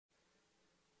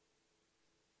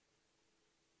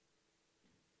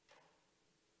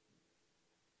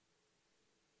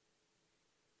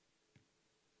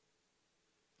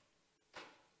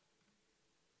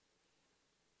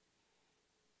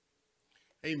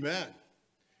Amen.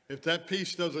 If that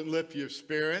peace doesn't lift your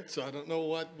spirits, I don't know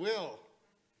what will.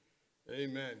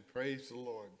 Amen. Praise the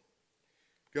Lord.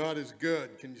 God is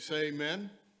good. Can you say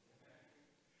amen?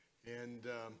 And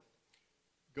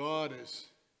God is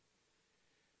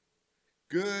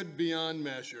good beyond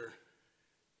measure.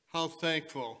 How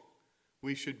thankful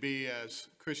we should be as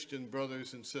Christian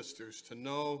brothers and sisters to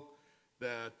know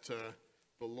that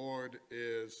the Lord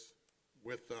is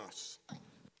with us.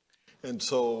 And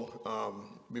so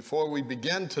before we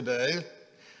begin today,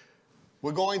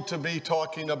 we're going to be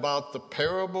talking about the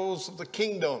parables of the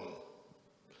kingdom.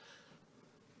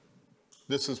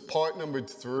 This is part number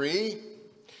 3.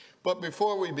 But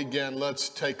before we begin, let's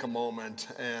take a moment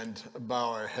and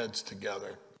bow our heads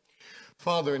together.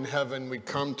 Father in heaven, we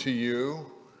come to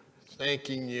you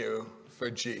thanking you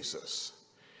for Jesus.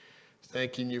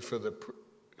 Thanking you for the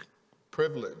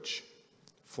privilege,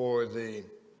 for the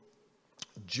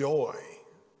joy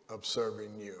of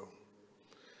serving you.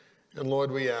 And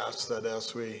Lord, we ask that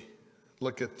as we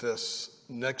look at this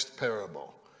next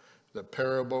parable, the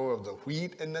parable of the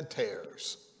wheat and the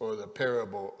tares, or the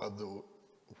parable of the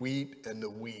wheat and the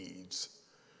weeds,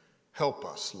 help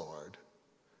us, Lord.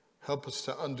 Help us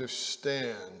to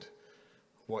understand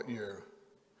what you're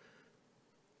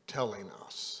telling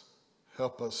us.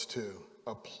 Help us to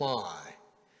apply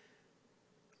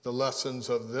the lessons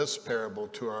of this parable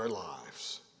to our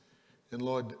lives. And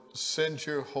Lord, send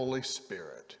your Holy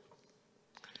Spirit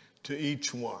to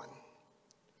each one.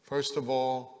 First of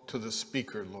all, to the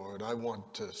speaker, Lord. I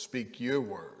want to speak your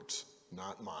words,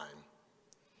 not mine.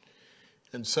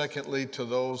 And secondly, to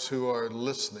those who are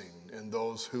listening and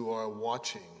those who are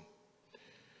watching.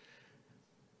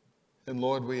 And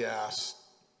Lord, we ask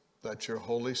that your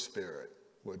Holy Spirit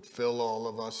would fill all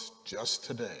of us just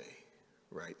today,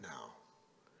 right now.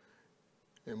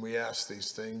 And we ask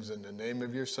these things in the name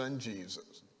of your Son,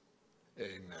 Jesus.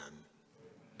 Amen.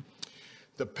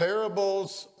 The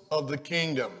parables of the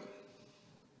kingdom.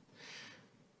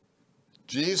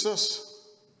 Jesus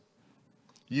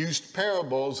used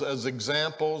parables as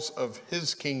examples of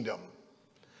his kingdom.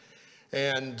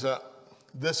 And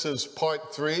this is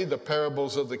part 3, the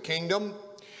parables of the kingdom.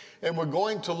 And we're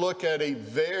going to look at a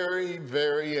very,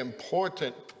 very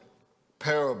important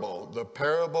parable, the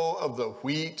parable of the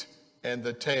wheat and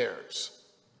the tares.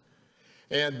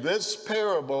 And this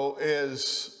parable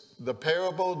is the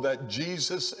parable that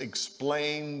Jesus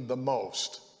explained the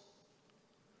most.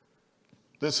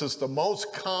 This is the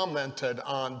most commented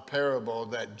on parable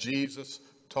that Jesus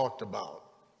talked about.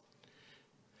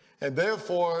 And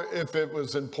therefore, if it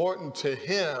was important to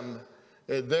him,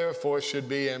 it therefore should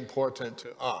be important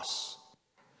to us.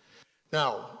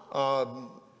 Now,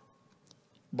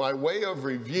 by way of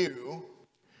review,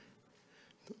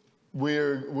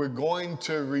 we're going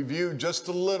to review just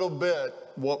a little bit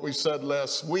what we said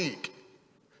last week.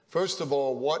 First of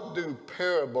all, what do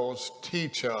parables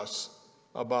teach us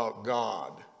about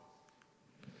God?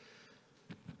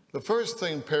 The first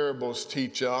thing parables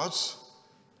teach us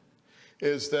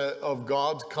is that of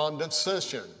God's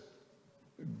condescension.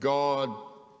 God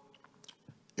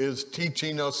is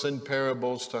teaching us in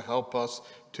parables to help us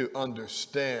to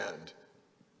understand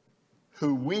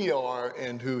who we are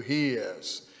and who he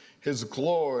is, his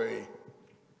glory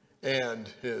and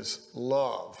his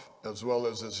love, as well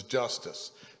as his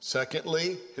justice.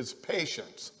 Secondly, his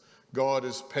patience. God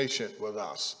is patient with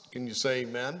us. Can you say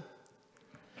amen?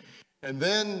 And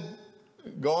then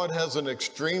God has an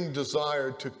extreme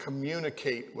desire to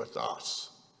communicate with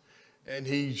us. And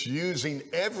he's using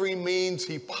every means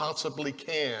he possibly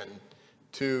can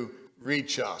to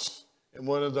reach us. And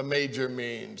one of the major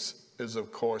means is,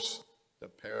 of course, the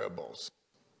parables.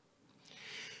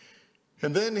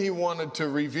 And then he wanted to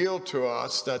reveal to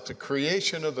us that the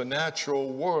creation of the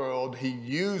natural world he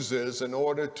uses in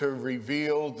order to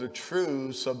reveal the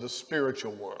truths of the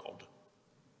spiritual world.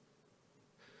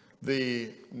 The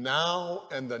now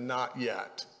and the not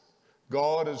yet.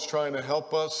 God is trying to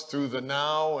help us through the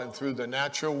now and through the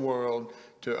natural world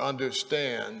to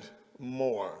understand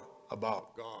more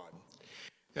about God.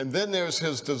 And then there's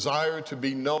his desire to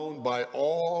be known by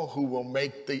all who will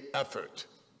make the effort.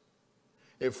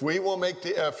 If we will make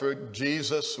the effort,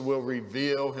 Jesus will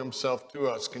reveal himself to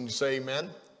us. Can you say amen?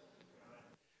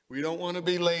 We don't want to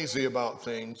be lazy about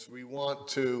things. We want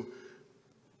to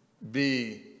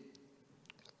be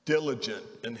diligent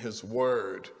in his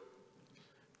word.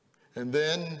 And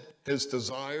then his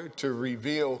desire to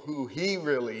reveal who he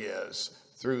really is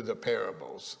through the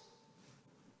parables.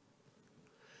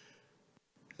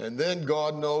 And then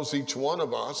God knows each one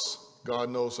of us. God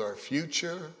knows our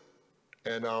future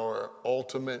and our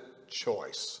ultimate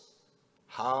choice.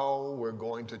 how we're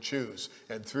going to choose.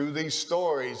 And through these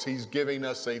stories, he's giving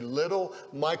us a little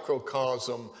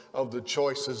microcosm of the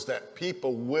choices that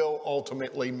people will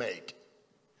ultimately make.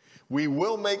 We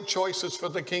will make choices for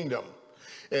the kingdom.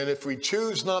 And if we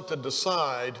choose not to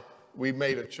decide, we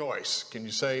made a choice. Can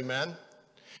you say amen?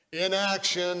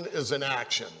 Inaction is an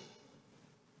action.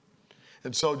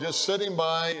 And so just sitting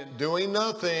by and doing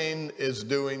nothing is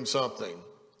doing something.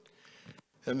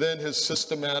 And then his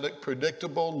systematic,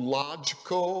 predictable,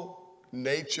 logical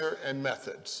nature and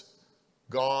methods.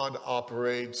 God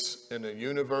operates in a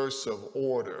universe of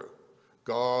order.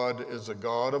 God is a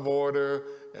God of order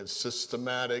and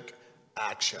systematic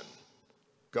action.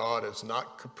 God is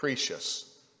not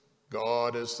capricious.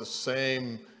 God is the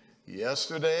same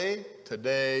yesterday,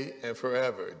 today, and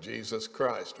forever. Jesus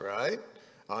Christ, right?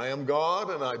 I am God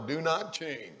and I do not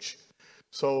change.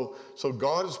 So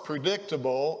God is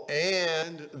predictable,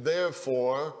 and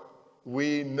therefore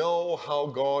we know how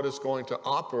God is going to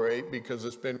operate because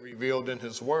it's been revealed in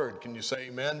his word. Can you say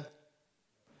amen?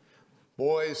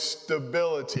 Boy,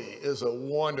 stability is a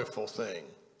wonderful thing.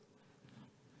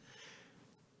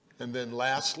 And then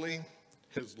lastly,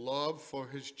 his love for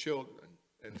his children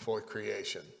and for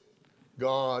creation.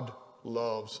 God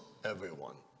loves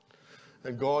everyone.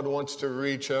 And God wants to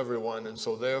reach everyone, and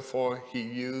so therefore he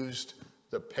used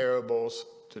the parables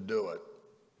to do it.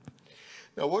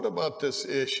 Now, what about this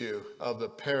issue of the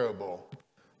parable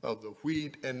of the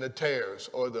wheat and the tares,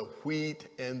 or the wheat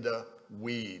and the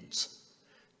weeds?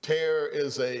 Tare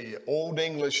is an Old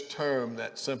English term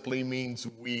that simply means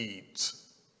weeds.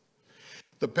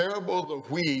 The parable of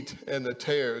the wheat and the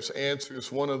tares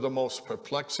answers one of the most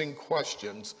perplexing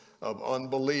questions of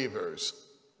unbelievers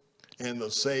and the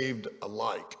saved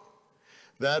alike.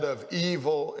 That of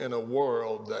evil in a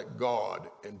world that God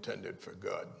intended for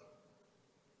good.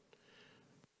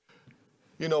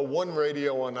 You know, one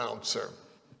radio announcer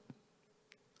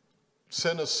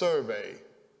sent a survey.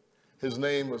 His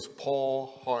name was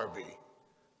Paul Harvey.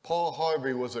 Paul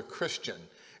Harvey was a Christian,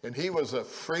 and he was a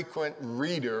frequent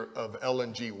reader of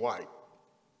Ellen G. White.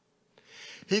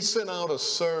 He sent out a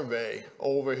survey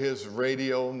over his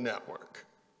radio network,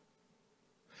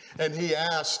 and he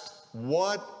asked,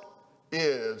 what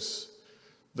is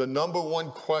the number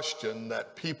one question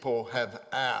that people have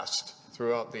asked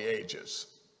throughout the ages?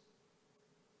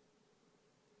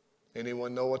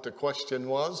 Anyone know what the question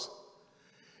was?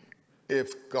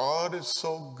 If God is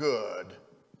so good,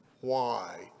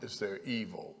 why is there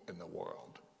evil in the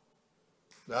world?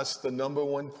 That's the number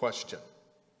one question.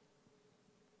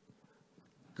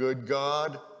 Good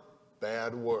God,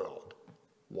 bad world.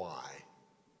 Why?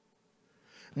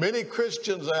 Many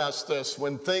Christians ask this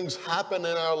when things happen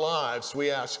in our lives.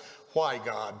 We ask, why,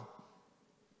 God?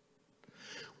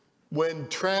 When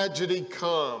tragedy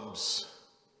comes,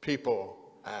 people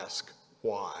ask,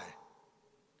 why?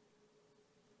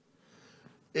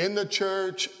 In the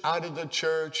church, out of the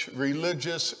church,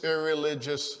 religious,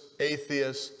 irreligious,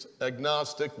 atheist,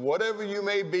 agnostic, whatever you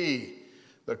may be,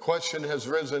 the question has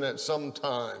risen at some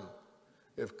time.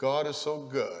 If God is so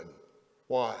good,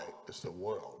 why is the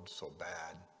world so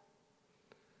bad?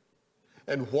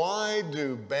 And why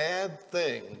do bad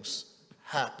things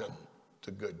happen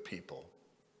to good people?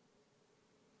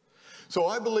 So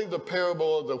I believe the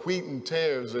parable of the wheat and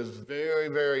tares is very,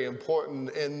 very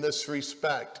important in this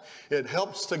respect. It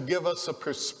helps to give us a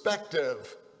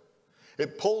perspective.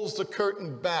 It pulls the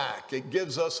curtain back. It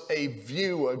gives us a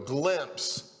view, a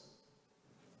glimpse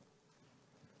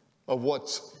of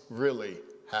what's really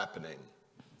happening.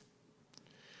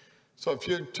 So if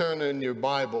you're turning your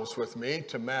Bibles with me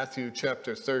to Matthew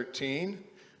chapter 13,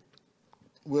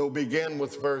 we'll begin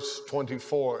with verse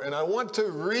 24. And I want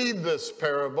to read this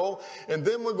parable, and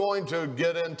then we're going to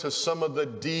get into some of the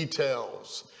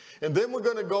details. And then we're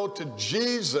going to go to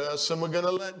Jesus, and we're going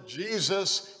to let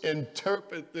Jesus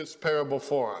interpret this parable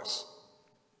for us.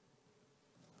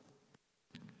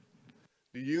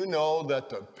 Do you know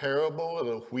that the parable of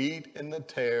the wheat and the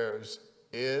tares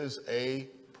is a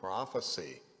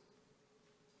prophecy?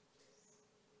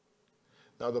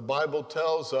 Now, the Bible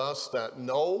tells us that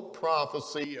no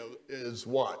prophecy is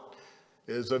what?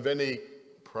 Is of any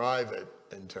private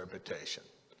interpretation.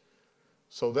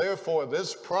 So therefore,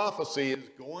 this prophecy is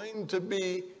going to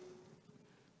be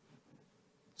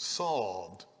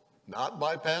solved, not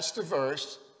by Pastor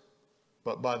Verse,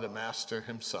 but by the Master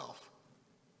himself.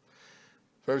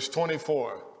 Verse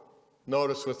 24,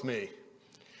 notice with me.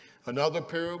 Another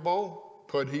parable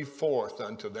put he forth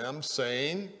unto them,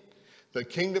 saying, the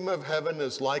kingdom of heaven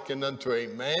is likened unto a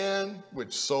man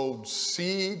which sowed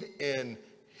seed in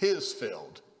his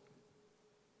field.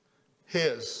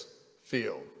 His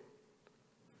field.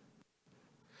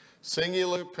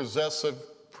 Singular possessive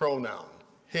pronoun,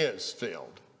 his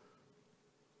field.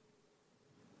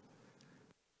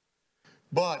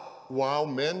 But while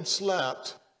men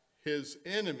slept, his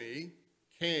enemy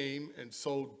came and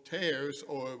sowed tares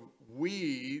or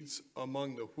weeds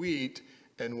among the wheat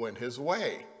and went his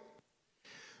way.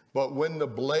 But when the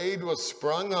blade was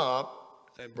sprung up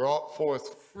and brought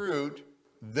forth fruit,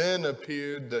 then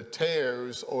appeared the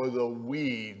tares or the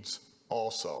weeds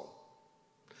also.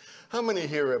 How many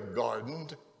here have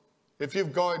gardened? If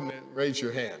you've gardened, raise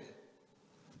your hand.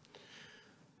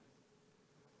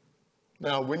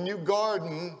 Now, when you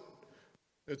garden,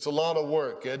 it's a lot of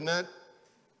work, isn't it?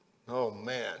 Oh,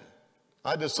 man.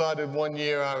 I decided one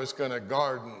year I was going to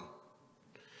garden.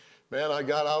 Man, I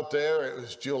got out there. It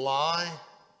was July.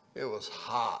 It was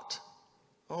hot.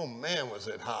 Oh, man, was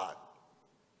it hot.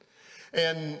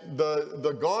 And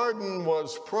the garden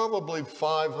was probably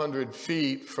 500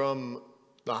 feet from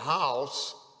the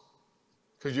house,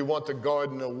 because you want the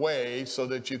garden away so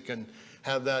that you can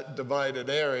have that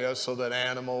divided area so that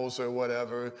animals or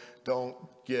whatever don't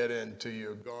get into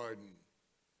your garden.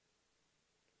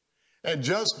 And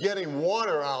just getting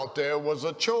water out there was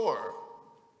a chore,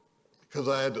 because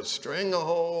I had to string a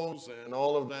hose and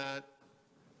all of that,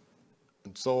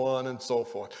 and so on and so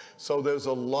forth. So there's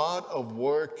a lot of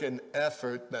work and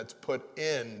effort that's put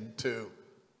into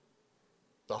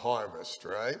the harvest,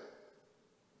 right?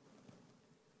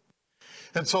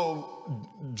 And so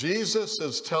Jesus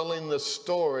is telling the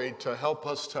story to help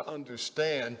us to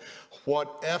understand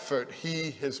what effort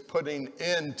he is putting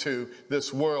into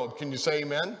this world. Can you say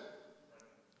amen?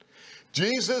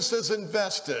 Jesus is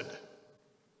invested.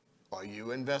 Are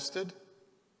you invested?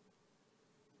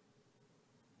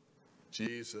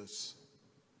 Jesus.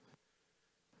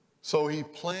 So he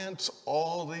plants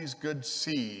all these good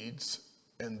seeds,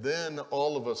 and then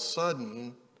all of a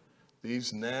sudden,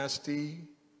 these nasty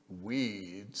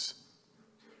weeds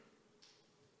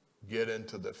get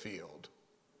into the field.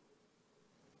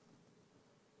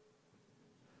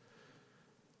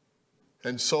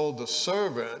 And so the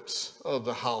servants of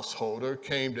the householder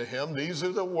came to him. These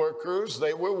are the workers.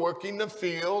 They were working the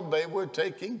field. They were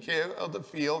taking care of the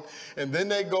field. And then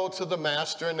they go to the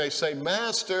master and they say,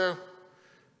 Master,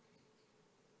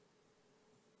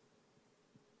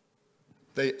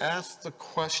 they ask the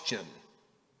question.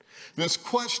 This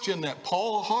question that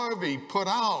Paul Harvey put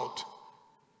out,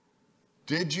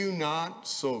 did you not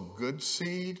sow good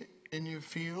seed in your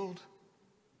field?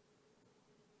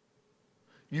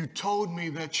 You told me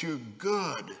that you're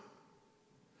good.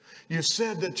 You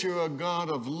said that you're a God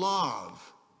of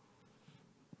love.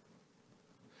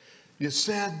 You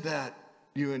said that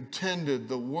you intended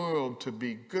the world to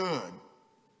be good.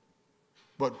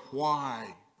 But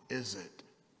why is it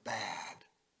bad?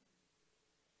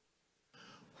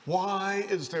 Why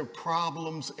is there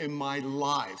problems in my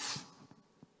life?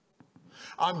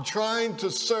 I'm trying to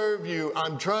serve you.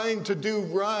 I'm trying to do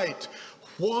right.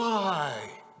 Why?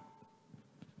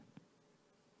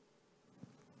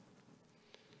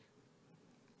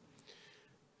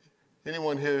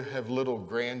 Anyone here have little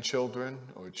grandchildren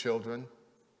or children?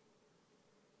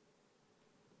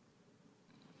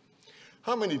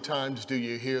 How many times do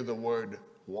you hear the word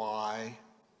why?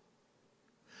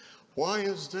 Why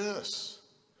is this?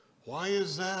 Why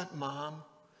is that, Mom?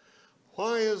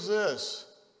 Why is this?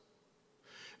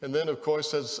 And then, of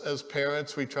course, as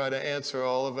parents, we try to answer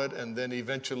all of it, and then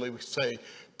eventually we say,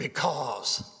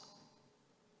 because.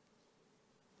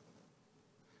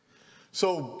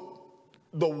 So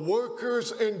the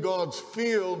workers in God's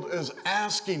field is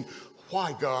asking,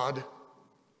 why, God?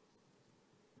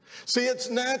 See, it's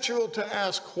natural to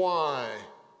ask why.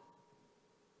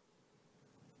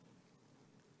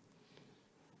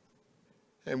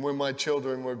 And when my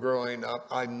children were growing up,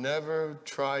 I never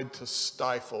tried to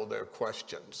stifle their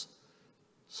questions.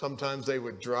 Sometimes they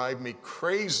would drive me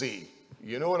crazy.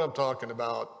 You know what I'm talking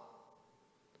about.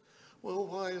 Well,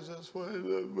 why is this? Why is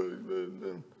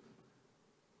that?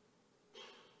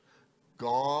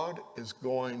 God is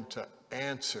going to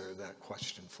answer that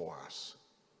question for us.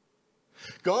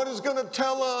 God is going to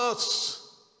tell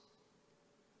us.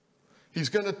 He's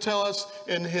going to tell us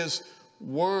in his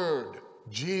word.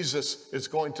 Jesus is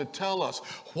going to tell us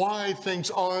why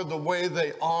things are the way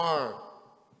they are.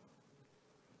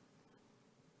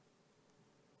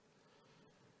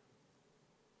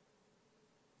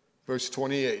 Verse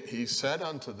 28, he said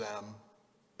unto them,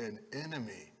 an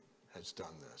enemy has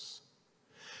done this.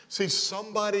 See,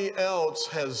 somebody else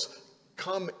has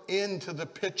come into the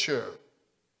picture.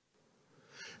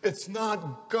 It's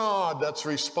not God that's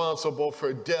responsible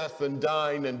for death and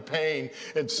dying and pain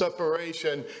and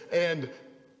separation and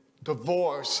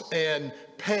divorce and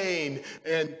pain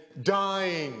and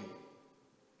dying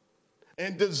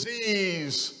and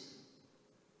disease.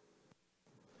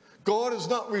 God is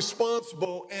not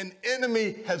responsible. An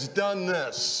enemy has done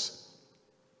this.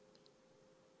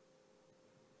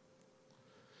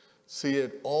 See,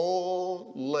 it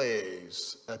all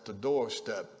lays at the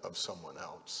doorstep of someone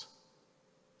else.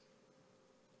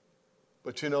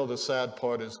 But you know, the sad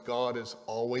part is God is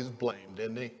always blamed,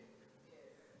 isn't he?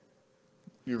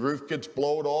 Your roof gets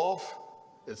blown off,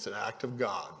 it's an act of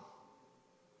God.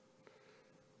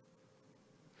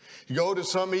 You go to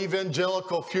some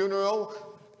evangelical funeral,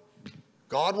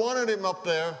 God wanted him up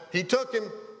there. He took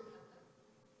him.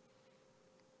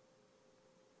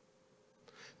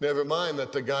 Never mind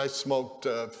that the guy smoked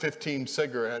 15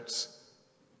 cigarettes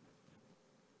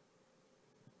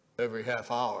every half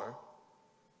hour.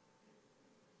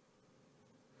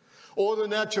 Or the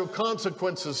natural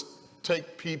consequences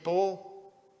take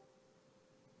people.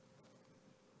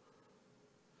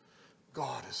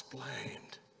 God is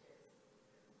blamed.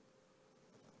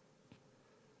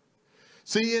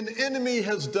 See, an enemy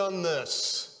has done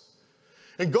this.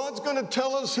 And God's going to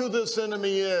tell us who this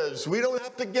enemy is. We don't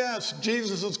have to guess.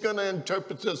 Jesus is going to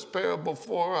interpret this parable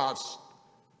for us.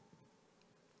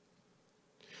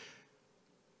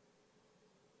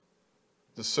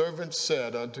 The servant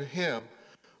said unto him,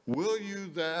 will you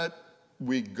that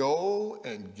we go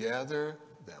and gather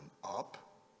them up?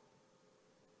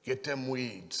 Get them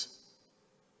weeds.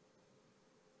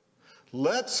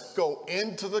 Let's go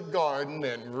into the garden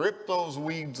and rip those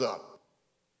weeds up.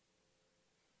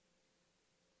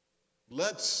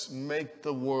 Let's make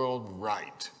the world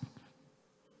right.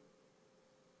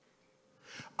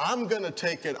 I'm going to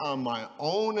take it on my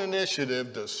own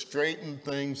initiative to straighten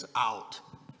things out.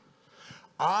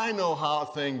 I know how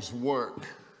things work.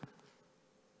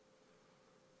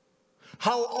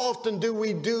 How often do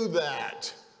we do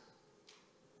that?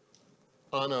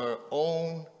 On our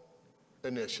own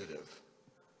initiative.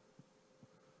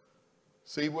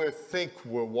 See, we think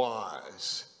we're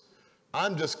wise.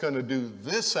 I'm just going to do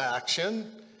this action,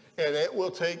 and it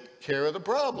will take care of the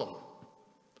problem.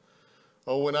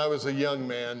 Oh, when I was a young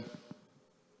man,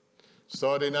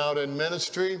 starting out in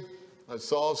ministry, I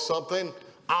saw something,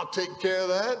 I'll take care of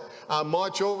that. I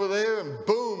march over there, and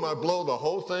boom, I blow the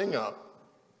whole thing up.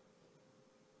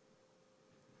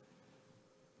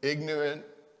 Ignorant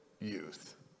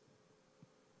youth.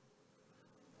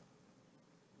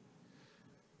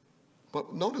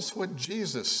 But notice what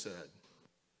Jesus said.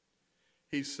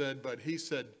 He said,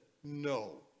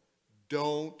 no,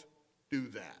 don't do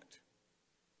that.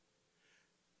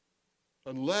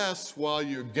 Unless while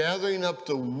you're gathering up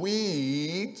the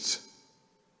weeds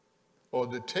or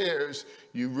the tares,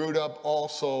 you root up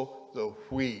also the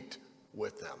wheat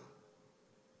with them.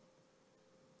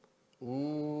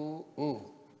 Ooh,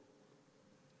 ooh.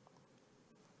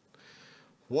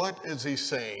 What is he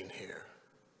saying here?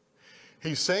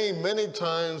 He's saying many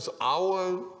times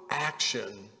our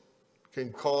action can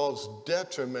cause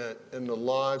detriment in the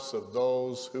lives of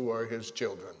those who are his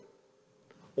children,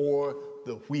 or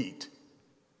the wheat.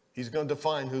 He's going to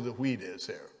define who the wheat is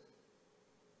here.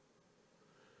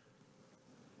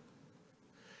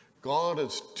 God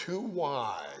is too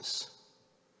wise.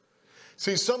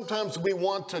 See, sometimes we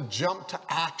want to jump to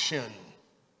action.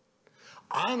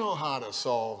 I know how to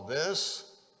solve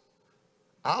this.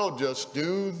 I'll just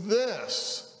do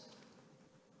this.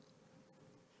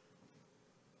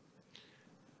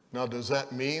 Now, does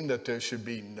that mean that there should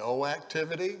be no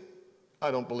activity?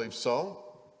 I don't believe so.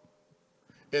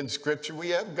 In Scripture, we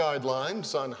have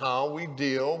guidelines on how we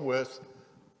deal with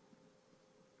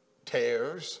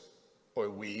tares or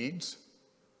weeds.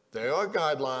 There are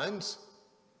guidelines.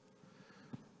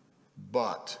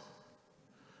 But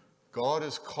God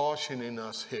is cautioning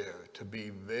us here to be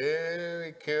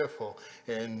very careful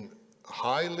and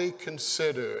highly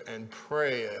consider and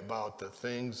pray about the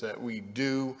things that we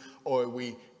do or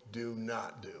we do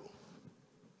not do.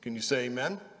 Can you say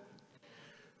amen?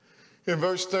 In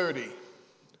verse 30,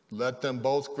 let them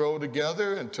both grow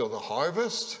together until the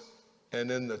harvest,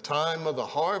 and in the time of the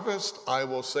harvest, I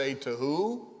will say to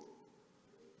who?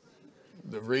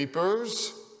 The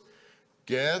reapers,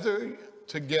 gather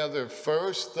together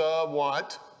first the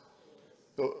what?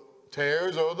 The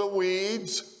tares or the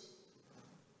weeds,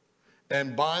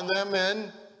 and bind them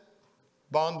in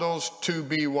bundles to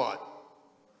be what?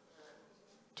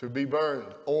 To be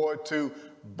burned, or to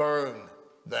burn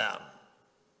them.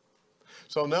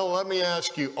 So now let me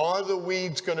ask you, are the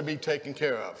weeds going to be taken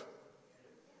care of?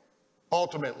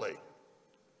 Ultimately.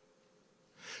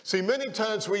 See, many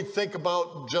times we think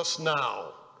about just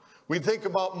now. We think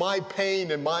about my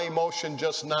pain and my emotion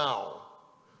just now.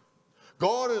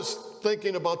 God is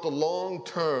thinking about the long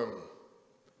term,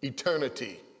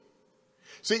 eternity.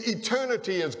 See,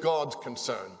 eternity is God's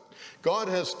concern. God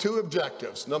has two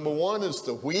objectives. Number one is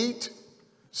the wheat,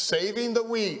 saving the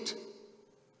wheat,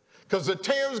 because the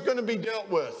tare is going to be dealt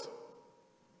with.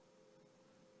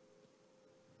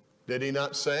 Did he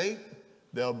not say?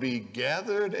 They'll be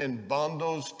gathered in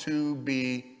bundles to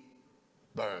be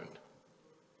burned.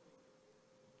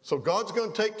 So God's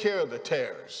going to take care of the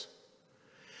tares.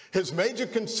 His major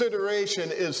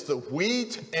consideration is the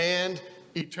wheat and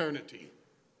eternity.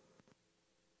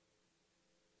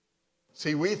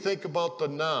 See, we think about the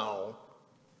now.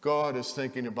 God is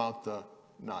thinking about the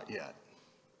not yet.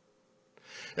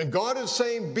 And God is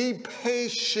saying, be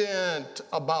patient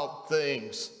about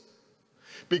things,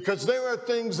 because there are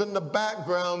things in the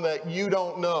background that you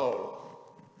don't know.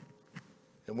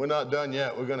 And we're not done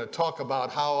yet. We're going to talk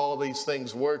about how all these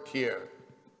things work here.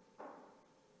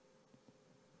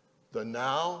 The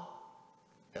now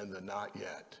and the not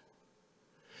yet.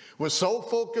 We're so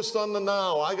focused on the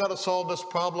now. I got to solve this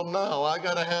problem now. I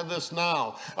got to have this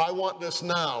now. I want this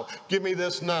now. Give me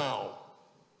this now.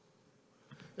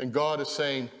 And God is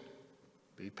saying,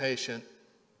 be patient.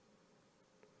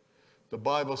 The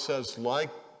Bible says, like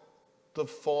the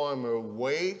farmer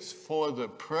waits for the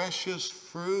precious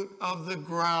fruit of the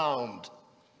ground.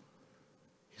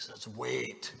 He says,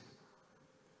 wait.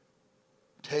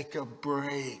 Take a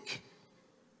break.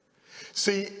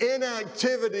 See,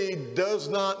 inactivity does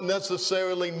not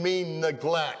necessarily mean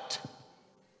neglect.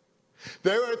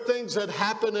 There are things that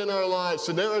happen in our lives,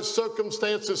 and there are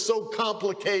circumstances so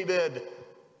complicated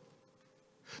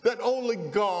that only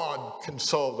God can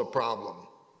solve the problem.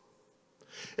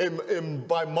 And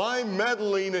by my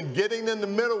meddling and getting in the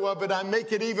middle of it, I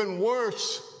make it even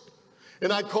worse.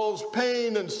 And I cause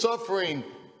pain and suffering.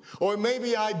 Or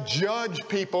maybe I judge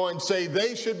people and say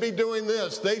they should be doing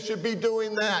this, they should be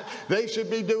doing that, they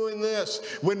should be doing this,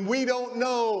 when we don't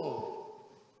know.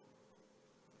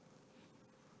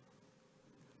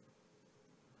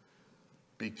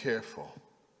 Be careful.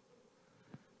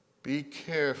 Be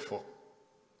careful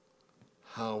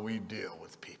how we deal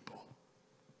with people.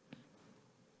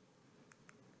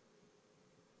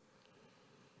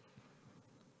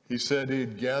 He said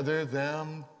he'd gather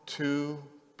them to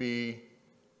be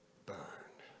burned.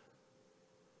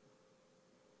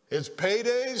 It's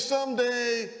payday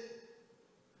someday.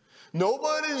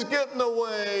 Nobody's getting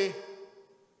away.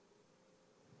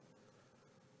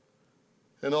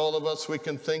 And all of us, we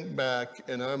can think back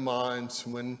in our minds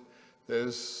when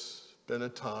there's been a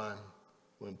time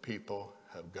when people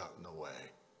have gotten away.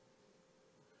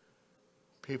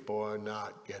 People are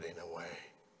not getting away.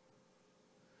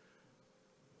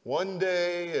 One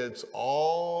day it's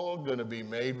all going to be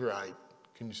made right.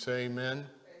 Can you say amen?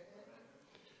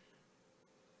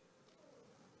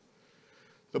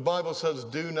 The Bible says,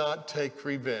 do not take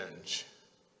revenge.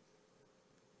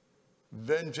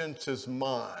 Vengeance is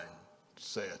mine,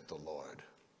 saith the Lord.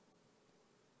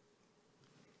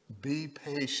 Be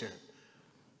patient.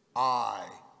 I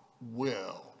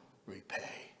will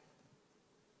repay.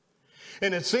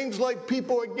 And it seems like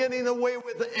people are getting away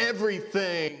with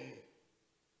everything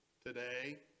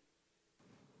today.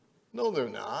 No, they're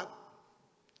not.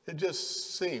 It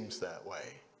just seems that way.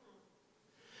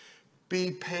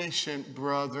 Be patient,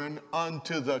 brethren,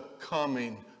 unto the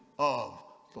coming of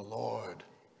the Lord,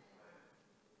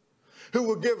 who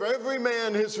will give every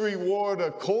man his reward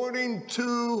according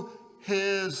to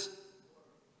his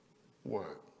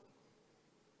work.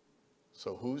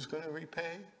 So who's going to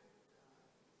repay?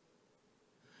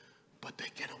 But they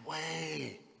get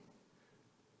away.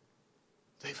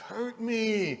 They've hurt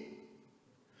me.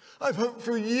 I've hurt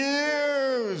for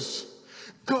years.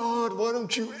 God, why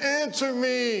don't you answer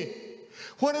me?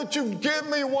 Why don't you give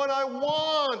me what I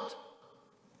want?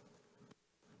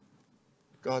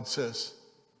 God says,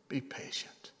 be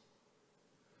patient.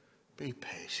 Be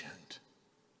patient.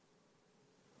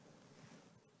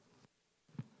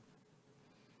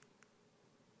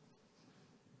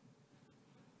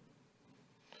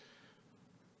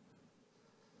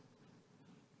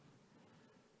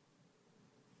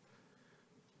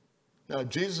 Now,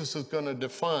 Jesus is going to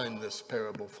define this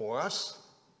parable for us.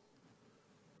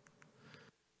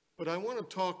 But I want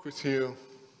to talk with you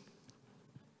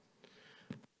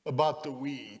about the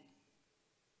weed.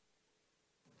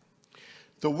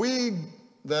 The weed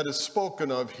that is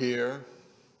spoken of here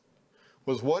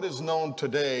was what is known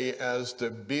today as the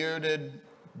bearded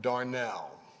darnel,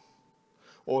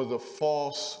 or the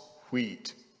false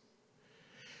wheat.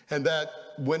 And that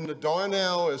when the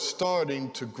darnel is starting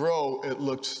to grow, it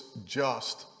looks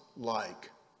just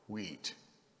like wheat.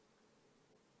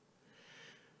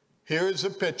 Here is a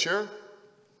picture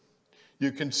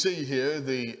You can see here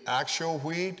the actual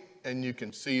wheat, and you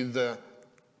can see the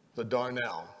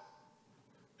darnel.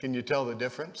 Can you tell the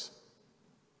difference?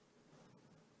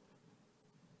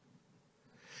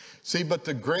 See, but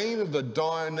the grain of the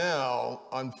darnel,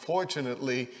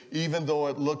 unfortunately, even though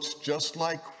it looks just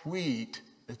like wheat,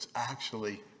 it's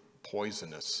actually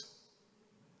poisonous.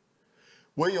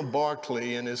 William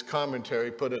Barclay, in his commentary,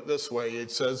 put it this way.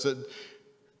 It says that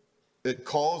it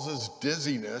causes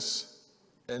dizziness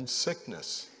and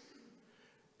sickness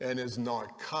and is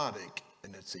narcotic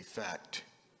in its effect.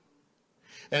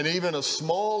 And even a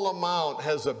small amount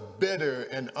has a bitter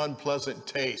and unpleasant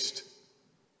taste.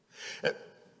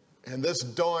 And this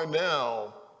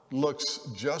darnel looks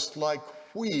just like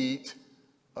wheat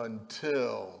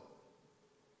until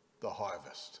the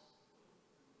harvest.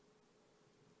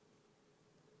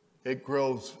 It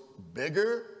grows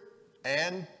bigger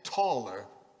and taller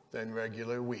than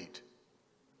regular wheat.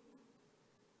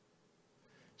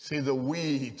 See, the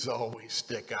weeds always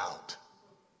stick out.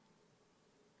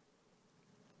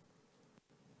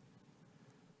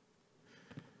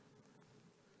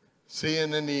 See,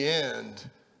 and in the end,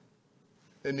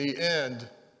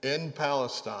 in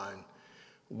Palestine,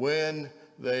 when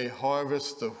they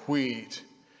harvest the wheat,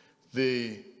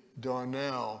 the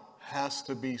darnel has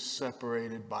to be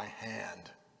separated by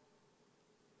hand.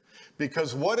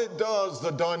 Because what it does,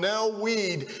 the darnel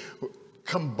weed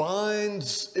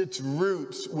combines its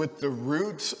roots with the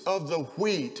roots of the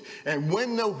wheat. And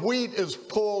when the wheat is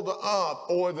pulled up,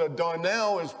 or the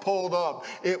darnel is pulled up,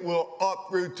 it will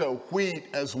uproot the wheat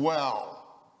as well.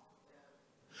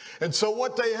 And so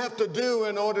what they have to do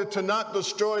in order to not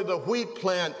destroy the wheat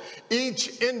plant,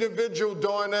 each individual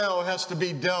darnel has to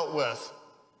be dealt with.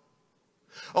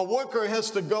 A worker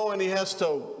has to go and he has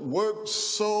to work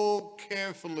so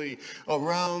carefully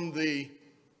around the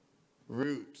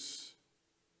roots.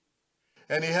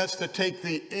 And he has to take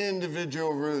the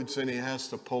individual roots and he has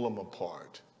to pull them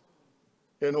apart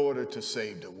in order to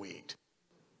save the wheat.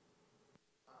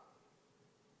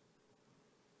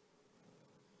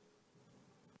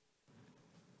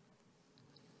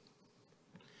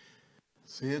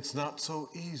 See, it's not so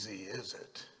easy, is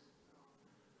it?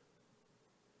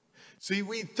 See,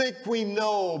 we think we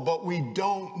know, but we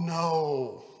don't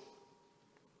know.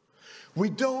 We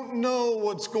don't know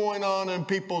what's going on in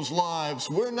people's lives.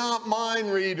 We're not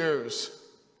mind readers.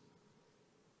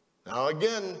 Now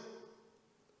again,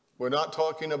 we're not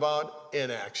talking about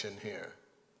inaction here.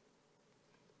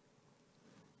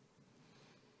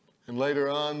 And later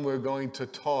on, we're going to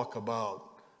talk about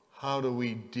how do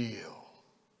we deal.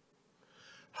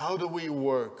 How do we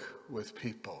work with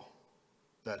people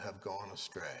that have gone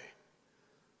astray?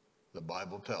 The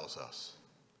Bible tells us.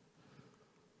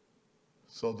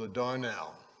 So the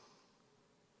darnel.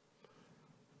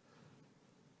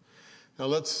 Now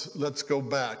let's go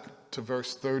back to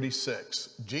verse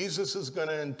 36. Jesus is going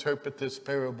to interpret this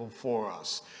parable for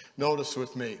us. Notice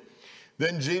with me.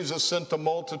 Then Jesus sent the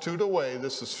multitude away.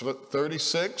 This is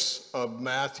 36 of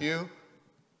Matthew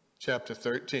chapter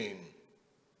 13.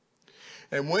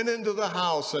 And went into the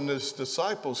house, and his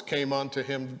disciples came unto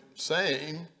him,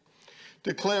 saying,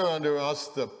 Declare unto us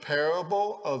the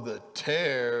parable of the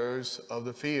tares of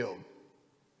the field.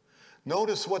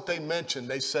 Notice what they mentioned.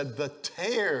 They said the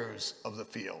tares of the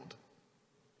field.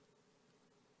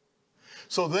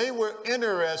 So they were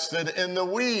interested in the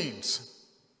weeds.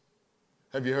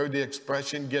 Have you heard the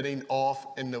expression, getting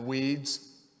off in the weeds?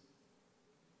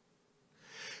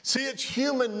 See, it's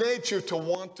human nature to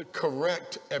want to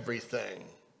correct everything.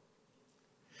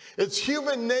 It's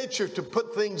human nature to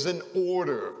put things in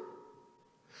order,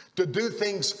 to do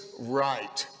things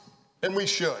right. And we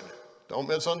should. Don't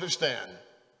misunderstand.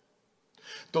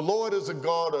 The Lord is a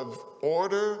God of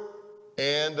order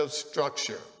and of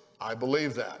structure. I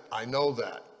believe that. I know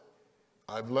that.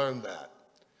 I've learned that.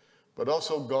 But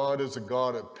also God is a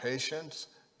God of patience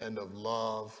and of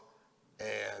love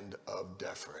and of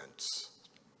deference.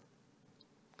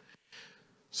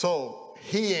 So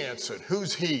he answered.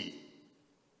 Who's he?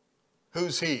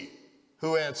 Who's he?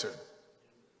 Who answered?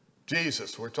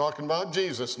 Jesus. We're talking about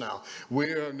Jesus now.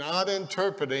 We are not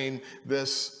interpreting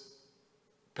this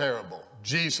parable.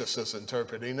 Jesus is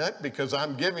interpreting it because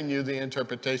I'm giving you the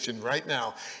interpretation right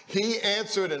now. He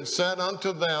answered and said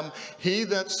unto them, He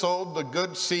that sowed the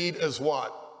good seed is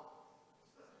what?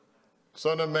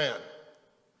 Son of Man.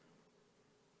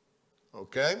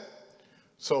 Okay?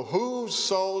 So who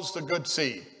sows the good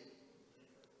seed?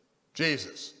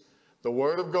 Jesus, the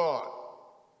Word of God.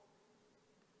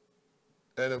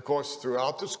 And of course,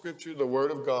 throughout the scripture, the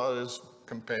Word of God is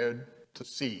compared to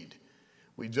seed.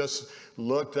 We just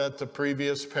looked at the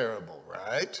previous parable,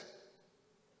 right?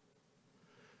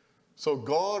 So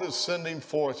God is sending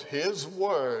forth his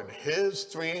word, his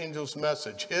three angels'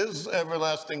 message, his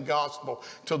everlasting gospel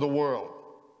to the world.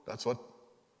 That's what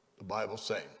the Bible's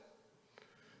saying.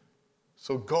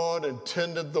 So God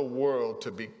intended the world to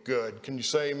be good. Can you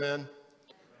say amen?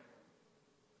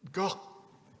 God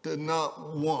did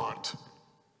not want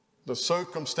the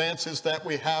circumstances that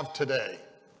we have today.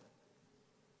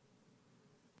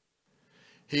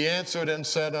 He answered and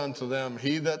said unto them,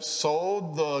 he that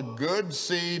sowed the good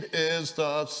seed is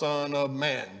the Son of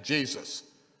Man, Jesus.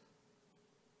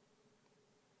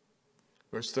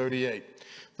 Verse 38.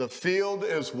 The field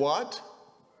is what?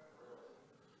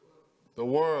 The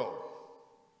world.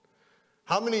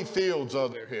 How many fields are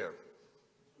there here?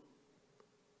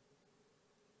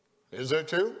 Is there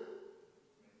two?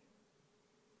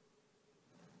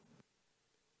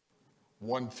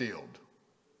 One field.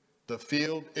 The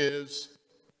field is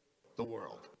the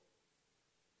world.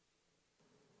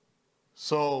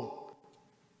 So,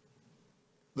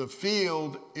 the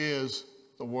field is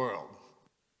the world.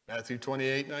 Matthew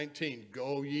 28:19,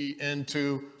 go ye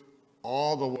into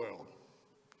all the world.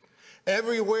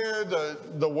 Everywhere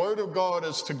the word of God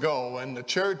is to go, and the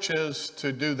church is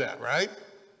to do that, right?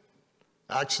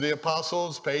 Acts of the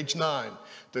Apostles, page 9.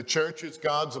 The church is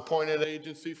God's appointed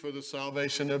agency for the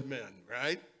salvation of men,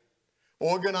 right?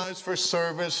 Organized for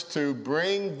service to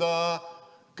bring the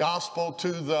gospel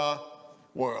to the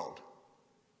world.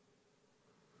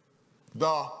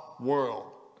 The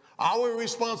world. Our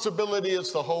responsibility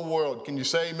is the whole world. Can you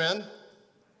say amen?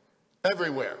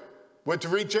 Everywhere. We're to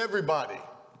reach everybody.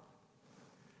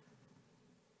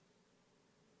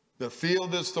 The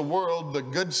field is the world. The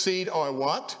good seed are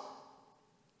what?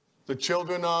 The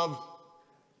children of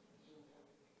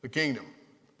the kingdom.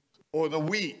 Or the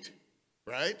wheat,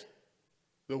 right?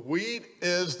 The wheat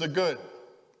is the good.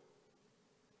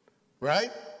 Right?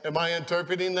 Am I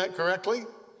interpreting that correctly?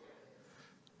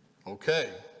 Okay,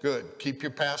 good. Keep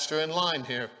your pastor in line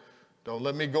here. Don't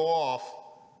let me go off.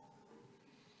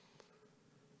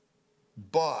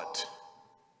 But,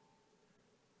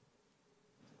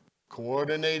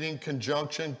 coordinating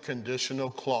conjunction, conditional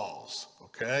clause,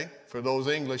 okay? For those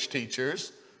English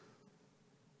teachers.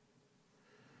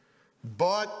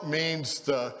 But means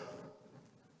the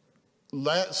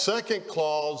second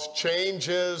clause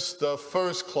changes the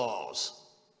first clause,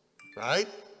 right?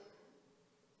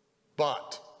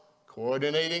 But,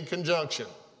 coordinating conjunction.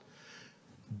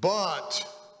 But,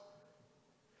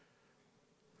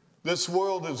 this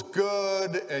world is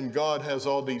good, and God has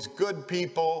all these good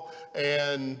people,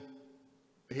 and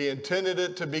he intended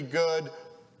it to be good,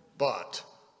 but.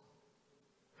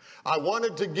 I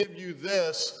wanted to give you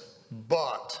this,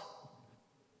 but.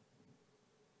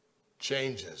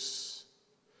 Changes.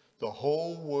 The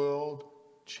whole world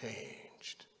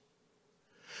changed.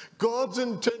 God's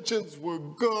intentions were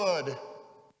good,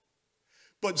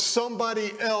 but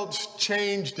somebody else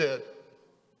changed it.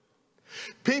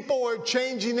 People are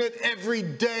changing it every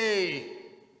day.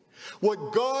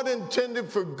 What God intended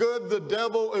for good, the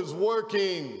devil is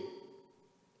working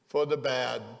for the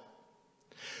bad.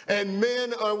 And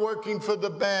men are working for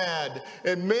the bad.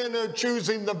 And men are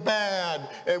choosing the bad.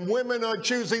 And women are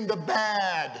choosing the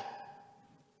bad.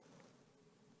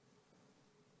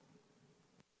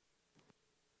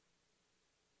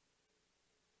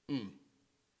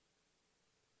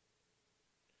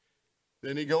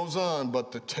 Then he goes on,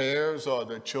 but the tares are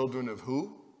the children of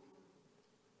who?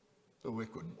 The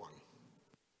wicked one.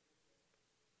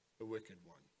 The wicked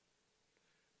one.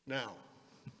 Now,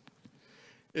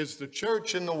 is the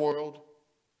church in the world?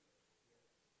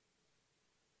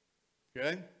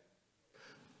 Okay?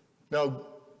 Now,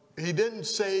 he didn't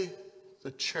say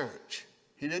the church.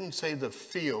 He didn't say the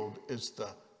field is the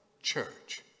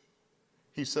church.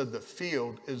 He said the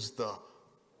field is the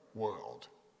world.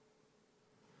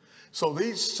 So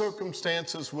these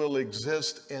circumstances will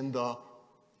exist in the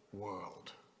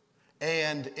world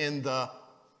and in the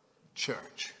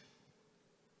church.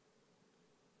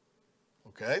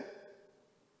 Okay?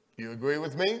 You agree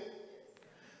with me?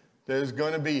 There's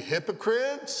going to be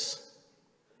hypocrites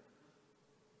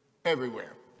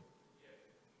everywhere.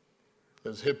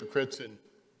 There's hypocrites in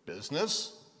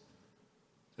business.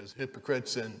 There's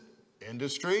hypocrites in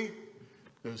industry.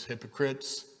 There's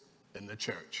hypocrites in the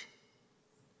church.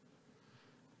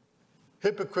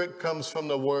 Hypocrite comes from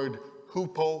the word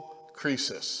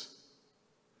hypokrisis.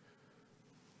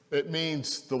 It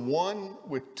means the one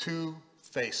with two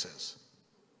faces.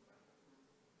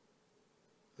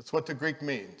 That's what the Greek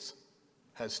means.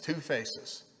 Has two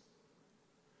faces.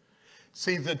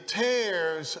 See, the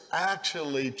tares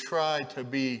actually try to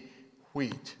be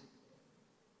wheat.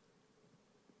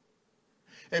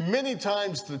 And many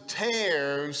times the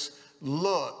tares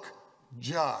look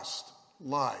just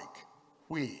like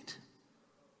wheat.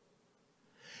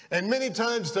 And many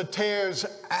times the tares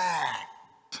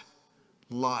act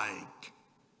like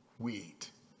wheat.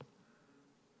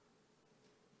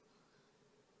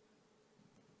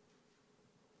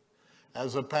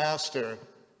 As a pastor,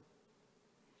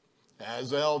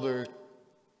 as elder,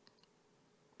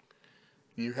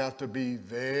 you have to be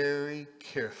very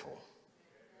careful.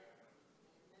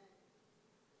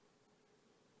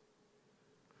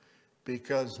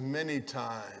 Because many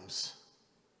times,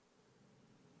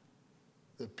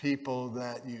 the people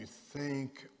that you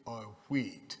think are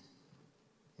wheat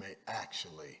may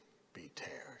actually be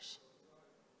tares.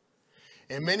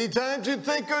 And many times you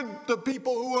think of the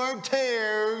people who are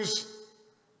tares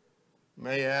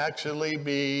may actually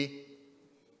be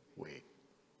wheat.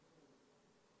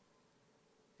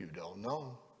 You don't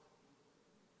know.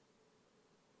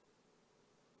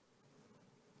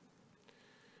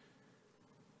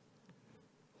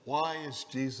 Why is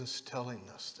Jesus telling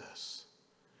us this?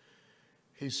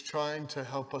 He's trying to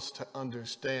help us to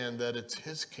understand that it's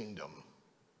his kingdom,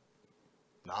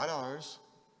 not ours.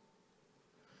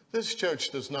 This church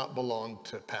does not belong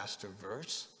to Pastor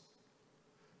Verse.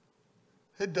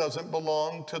 It doesn't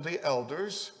belong to the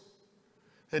elders.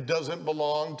 It doesn't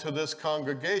belong to this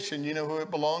congregation. You know who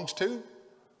it belongs to?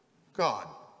 God.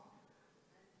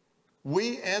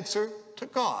 We answer to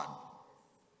God.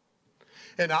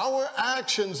 And our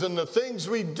actions and the things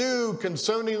we do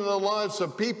concerning the lives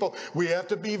of people, we have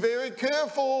to be very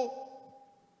careful.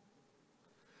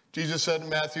 Jesus said in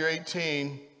Matthew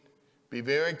 18, be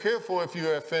very careful if you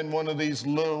offend one of these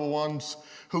little ones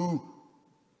who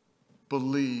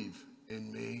believe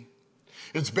in me.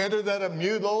 It's better that a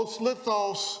mulos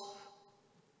lithos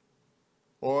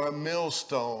or a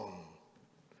millstone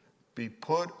be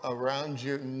put around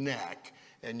your neck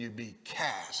and you be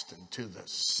cast into the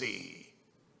sea.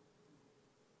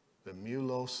 The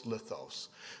mulos lithos.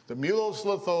 The mulos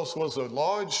lithos was a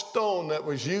large stone that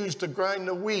was used to grind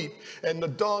the wheat, and the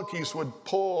donkeys would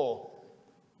pull,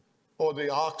 or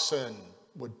the oxen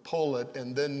would pull it,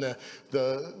 and then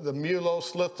the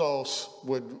mulos lithos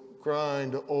would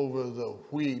grind over the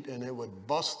wheat, and it would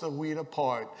bust the wheat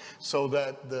apart so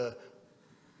that the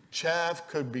chaff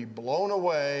could be blown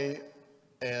away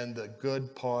and the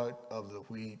good part of the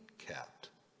wheat kept.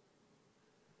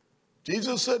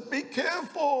 Jesus said, be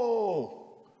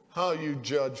careful how you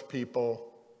judge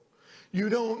people. You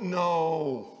don't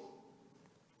know.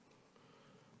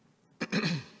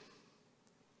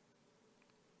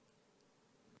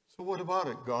 So what about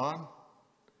it, God?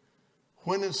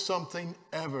 When is something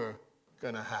ever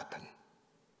going to happen?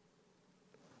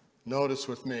 Notice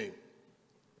with me.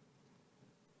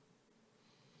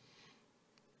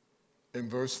 In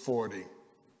verse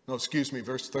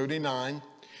 39.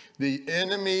 The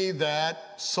enemy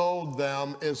that sold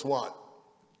them is what?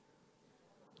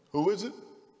 Who is it?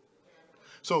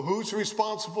 So who's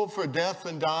responsible for death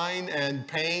and dying and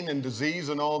pain and disease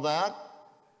and all that?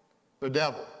 The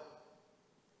devil.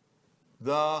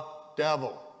 The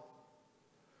devil.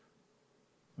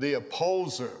 The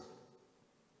opposer.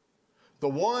 The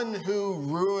one who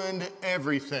ruined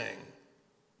everything.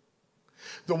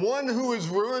 The one who is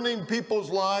ruining people's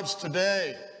lives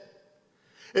today.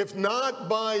 If not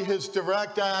by his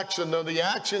direct action or the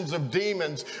actions of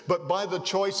demons, but by the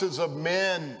choices of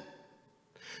men.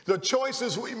 The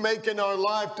choices we make in our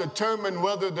life determine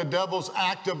whether the devil's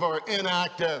active or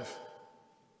inactive.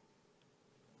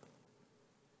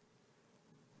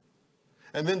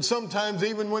 And then sometimes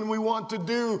even when we want to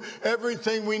do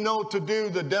everything we know to do,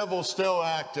 the devil's still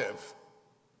active.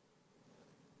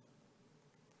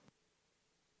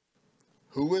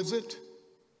 Who is it?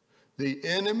 The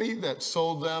enemy that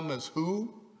sold them is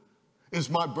who? Is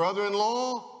my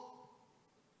brother-in-law?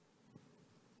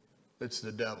 It's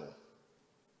the devil.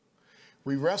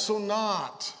 We wrestle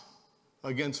not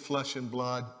against flesh and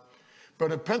blood,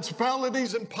 but of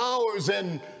principalities and powers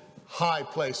in high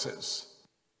places.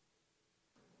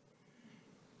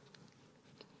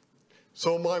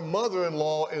 So my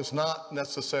mother-in-law is not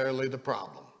necessarily the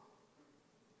problem.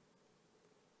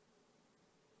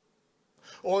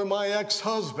 Or my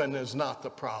ex-husband is not the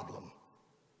problem.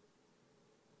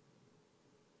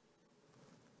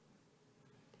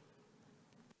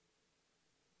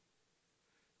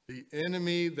 The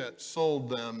enemy that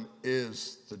sold them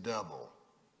is the devil.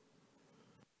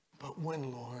 But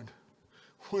when, Lord?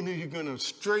 When are you going to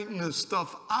straighten this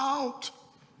stuff out?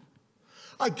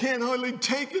 I can't hardly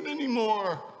take it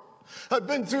anymore. I've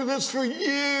been through this for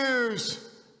years.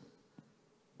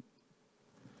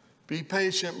 Be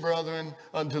patient, brethren,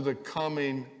 unto the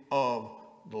coming of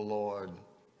the Lord.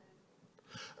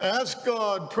 Ask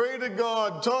God, pray to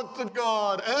God, talk to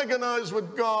God, agonize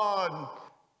with God.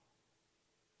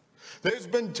 There's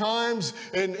been times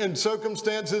and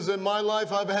circumstances in my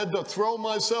life I've had to throw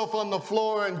myself on the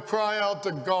floor and cry out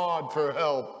to God for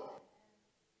help.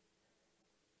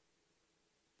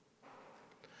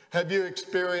 Have you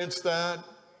experienced that?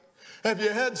 Have you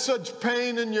had such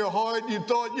pain in your heart you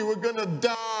thought you were going to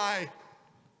die?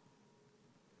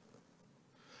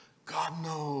 God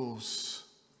knows.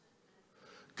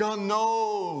 God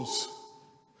knows.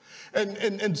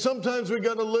 And sometimes we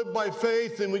got to live by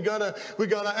faith, and we got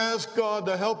to ask God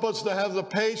to help us to have the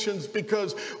patience,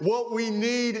 because what we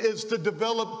need is to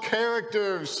develop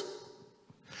characters.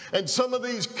 And some of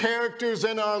these characters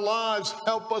in our lives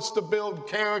help us to build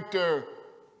character.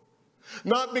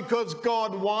 Not because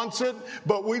God wants it,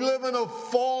 but we live in a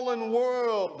fallen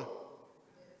world.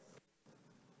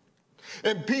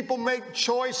 And people make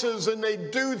choices and they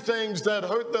do things that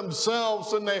hurt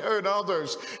themselves and they hurt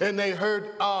others and they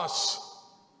hurt us.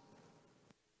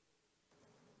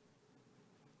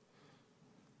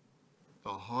 The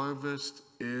harvest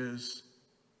is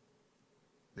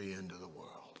the end of the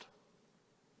world.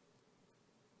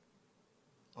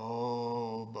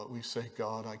 Oh, but we say,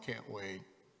 God, I can't wait.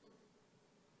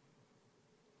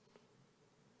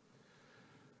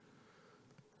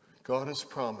 God has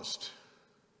promised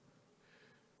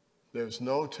there's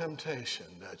no temptation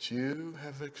that you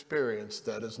have experienced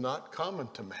that is not common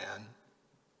to man.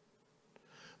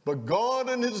 But God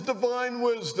in his divine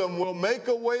wisdom will make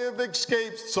a way of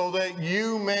escape so that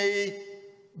you may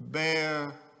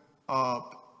bear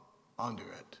up under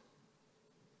it.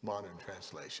 Modern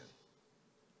translation.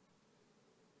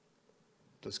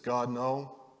 Does God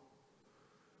know?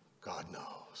 God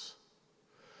knows.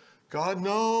 God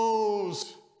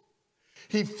knows.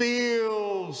 He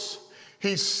feels.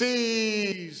 He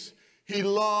sees, he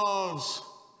loves,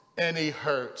 and he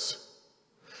hurts.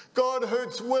 God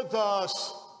hurts with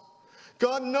us.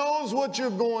 God knows what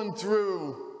you're going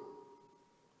through.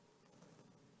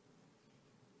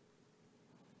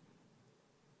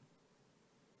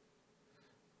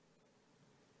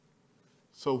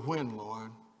 So when, Lord?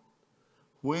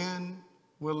 When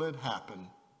will it happen?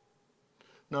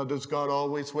 Now, does God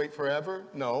always wait forever?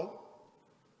 No.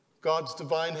 God's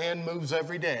divine hand moves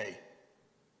every day.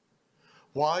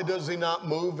 Why does he not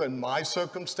move in my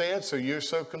circumstance or your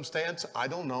circumstance? I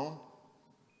don't know.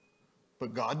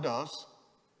 But God does.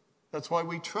 That's why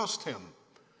we trust him.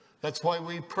 That's why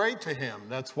we pray to him.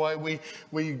 That's why we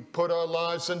put our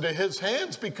lives into his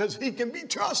hands, because he can be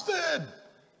trusted.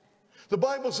 The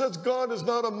Bible says God is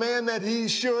not a man that he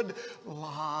should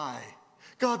lie.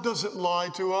 God doesn't lie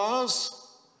to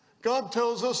us. God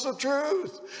tells us the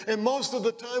truth. And most of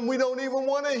the time we don't even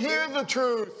want to hear the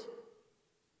truth.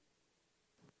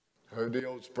 Heard the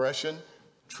old expression,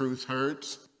 truth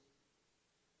hurts.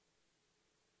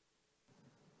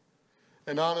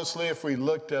 And honestly, if we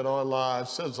looked at our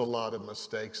lives, there's a lot of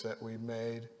mistakes that we've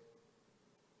made.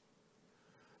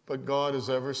 But God is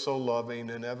ever so loving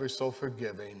and ever so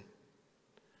forgiving.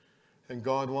 And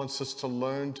God wants us to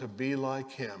learn to be like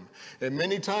him. And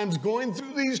many times going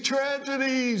through these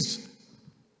tragedies,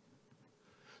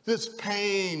 this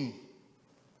pain,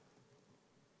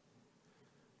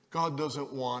 God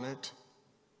doesn't want it,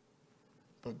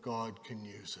 but God can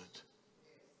use it.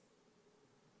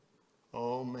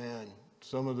 Oh man,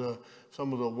 some of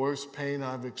the worst pain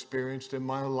I've experienced in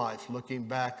my life, looking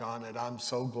back on it, I'm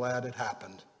so glad it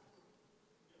happened,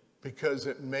 because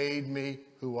it made me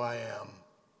who I am.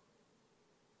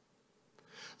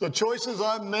 The choices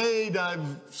I've made,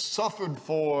 I've suffered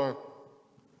for.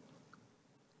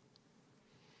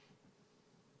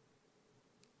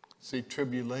 See,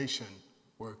 tribulation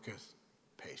worketh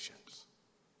patience,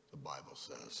 the Bible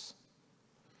says.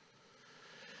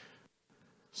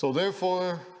 So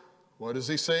therefore, what does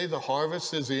he say? The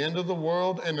harvest is the end of the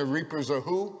world, and the reapers are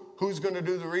who? Who's going to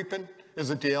do the reaping? Is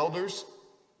it the elders?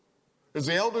 Is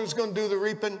the elders going to do the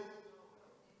reaping?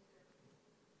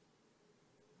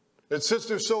 Is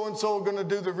sister so-and-so going to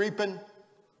do the reaping?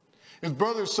 Is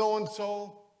brother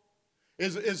so-and-so?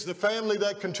 Is the family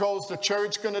that controls the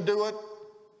church going to do it?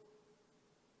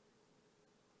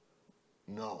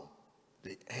 No,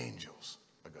 the angels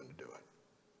are going to do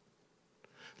it.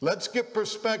 Let's get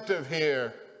perspective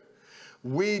here.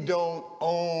 We don't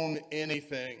own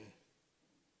anything.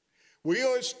 We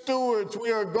are stewards.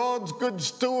 We are God's good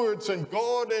stewards, and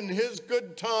God in his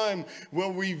good time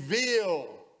will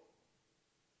reveal.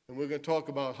 And we're going to talk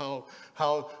about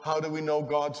how do we know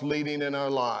God's leading in our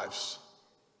lives.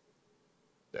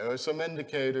 There are some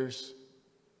indicators.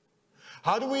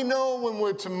 How do we know when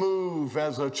we're to move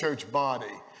as a church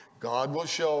body? God will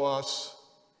show us.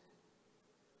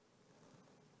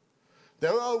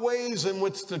 There are ways in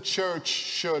which the church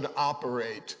should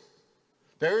operate.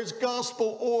 There is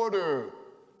gospel order.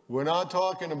 We're not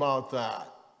talking about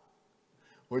that.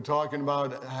 We're talking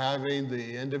about having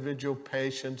the individual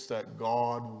patience that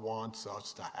God wants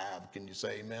us to have. Can you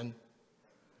say amen?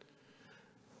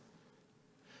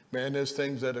 Man, there's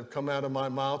things that have come out of my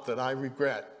mouth that I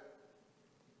regret.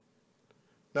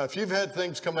 Now, if you've had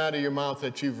things come out of your mouth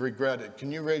that you've regretted,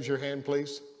 can you raise your hand,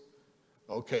 please?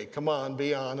 Okay, come on,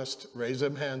 be honest. Raise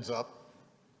them hands up.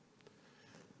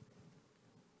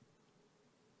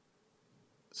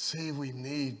 See, we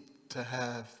need to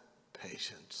have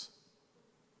patience.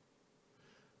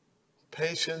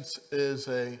 Patience is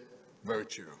a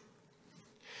virtue.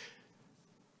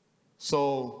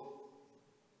 So,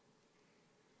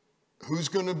 who's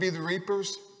going to be the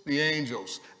reapers? The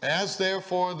angels. As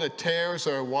therefore the tares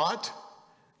are what?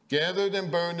 Gathered and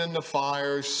burned in the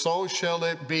fire, so shall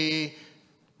it be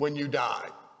when you die.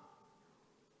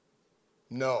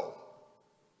 No.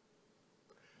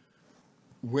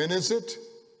 When is it?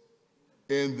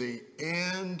 In the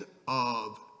end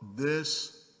of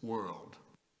this world.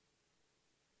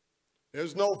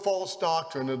 There's no false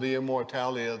doctrine of the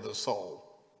immortality of the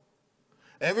soul.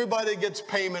 Everybody gets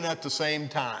payment at the same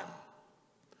time.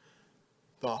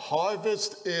 The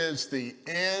harvest is the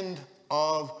end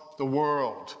of the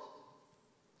world.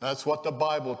 That's what the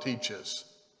Bible teaches.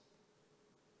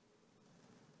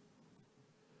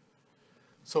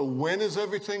 So when is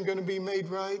everything going to be made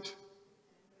right?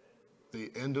 The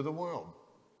end of the world.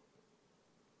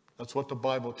 That's what the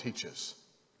Bible teaches.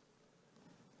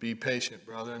 Be patient,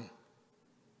 brethren.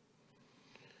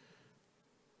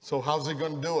 So how's he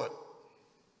going to do it?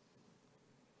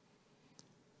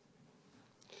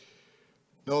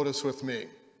 Notice with me.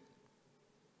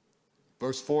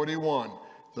 Verse 41.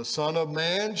 The Son of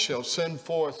Man shall send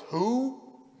forth who?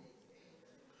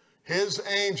 His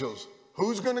angels.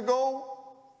 Who's going to go?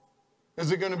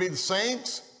 Is it going to be the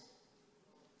saints?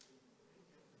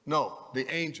 No,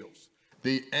 the angels.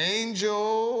 The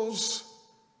angels,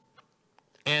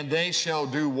 and they shall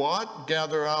do what?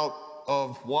 Gather out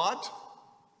of what?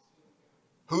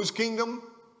 Whose kingdom?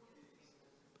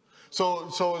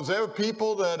 So is there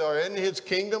people that are in his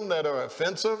kingdom that are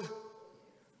offensive?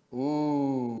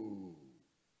 Ooh.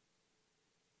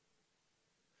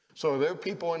 So are there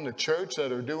people in the church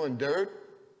that are doing dirt?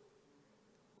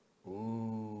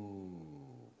 Ooh.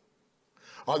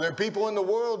 Are there people in the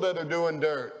world that are doing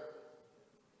dirt?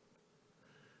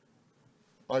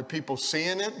 Are people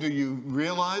seeing it? Do you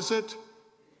realize it?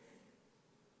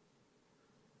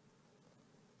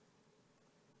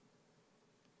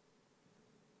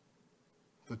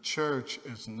 The church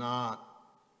is not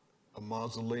a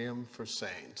mausoleum for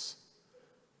saints,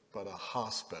 but a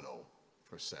hospital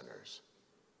for sinners.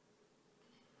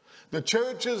 The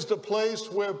church is the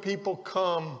place where people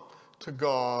come to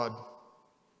God.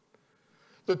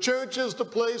 The church is the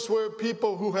place where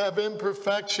people who have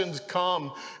imperfections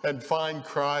come and find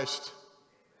Christ.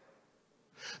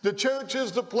 The church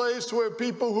is the place where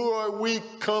people who are weak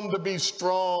come to be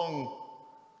strong.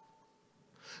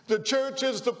 The church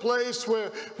is the place where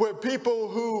people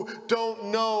who don't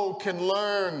know can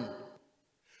learn.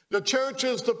 The church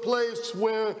is the place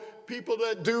where people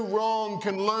that do wrong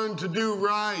can learn to do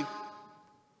right.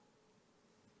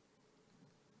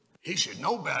 He should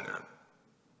know better.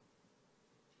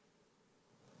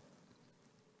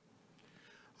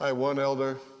 I had one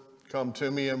elder come to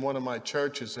me in one of my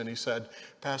churches and he said,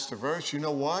 Pastor Verse, you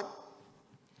know what?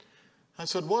 I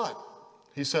said, what?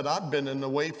 He said, I've been in the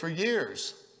way for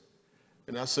years.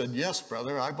 And I said, yes,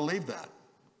 brother, I believe that.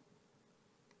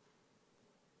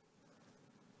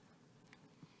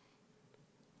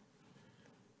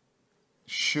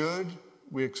 Should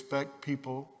we expect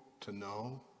people to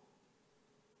know?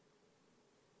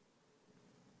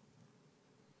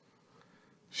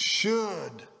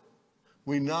 Should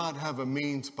we not have a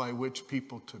means by which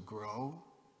people to grow?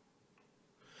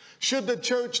 Should the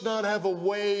church not have a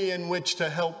way in which to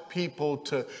help people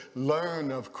to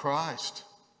learn of Christ?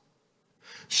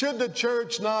 Should the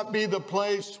church not be the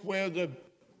place where the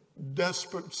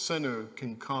desperate sinner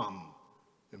can come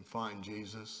and find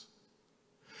Jesus?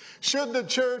 Should the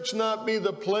church not be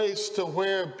the place to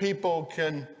where people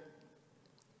can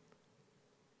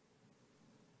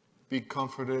be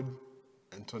comforted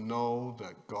and to know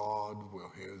that God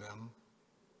will hear them?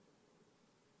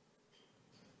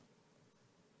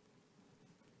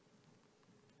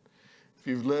 If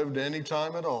you've lived any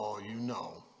time at all, you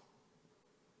know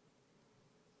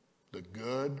the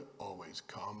good always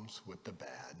comes with the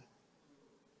bad.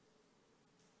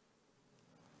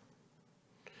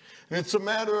 And it's a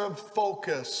matter of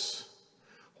focus.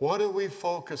 What are we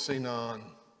focusing on?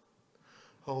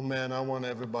 Oh man, I want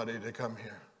everybody to come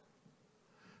here.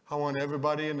 I want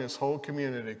everybody in this whole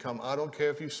community to come. I don't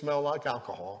care if you smell like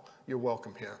alcohol, you're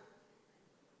welcome here.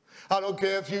 I don't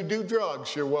care if you do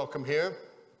drugs, you're welcome here.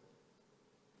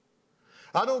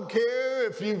 I don't care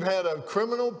if you've had a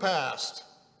criminal past.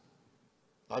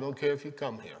 I don't care if you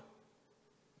come here.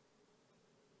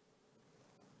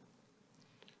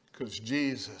 Because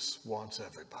Jesus wants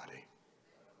everybody.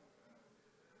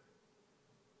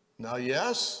 Now,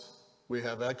 yes, we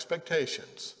have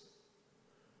expectations.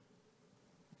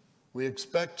 We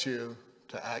expect you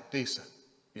to act decent,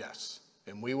 yes,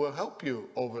 and we will help you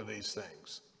over these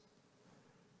things.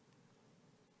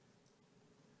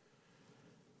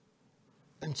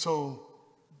 And so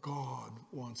God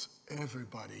wants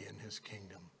everybody in his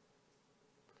kingdom.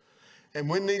 And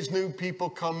when these new people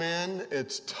come in,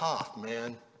 it's tough,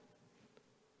 man.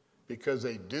 Because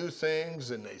they do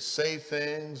things and they say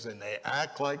things and they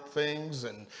act like things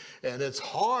and it's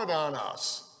hard on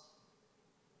us.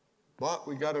 But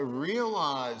we got to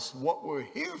realize what we're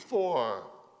here for.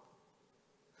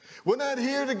 We're not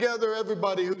here together,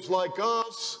 everybody who's like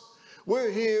us.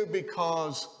 We're here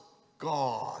because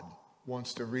God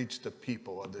wants to reach the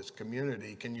people of this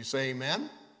community. Can you say amen?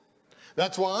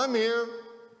 That's why I'm here.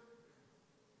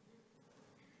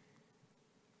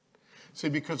 See,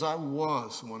 because I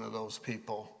was one of those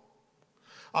people.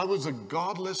 I was a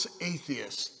godless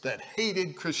atheist that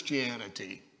hated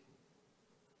Christianity.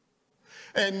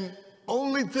 And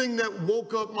only thing that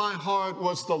woke up my heart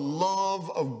was the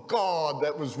love of God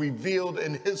that was revealed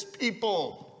in his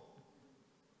people.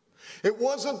 It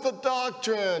wasn't the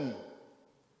doctrine.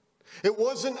 It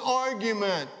wasn't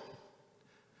argument.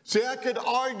 See, I could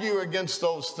argue against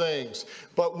those things,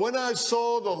 but when I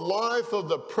saw the life of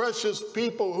the precious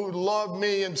people who loved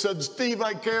me and said, Steve,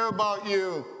 I care about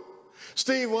you.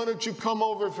 Steve, why don't you come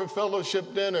over for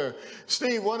fellowship dinner?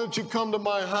 Steve, why don't you come to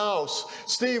my house?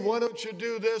 Steve, why don't you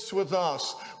do this with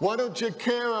us? Why don't you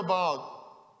care about?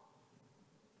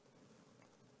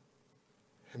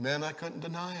 And man, I couldn't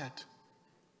deny it.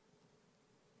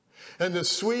 And the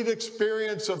sweet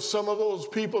experience of some of those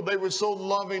people, they were so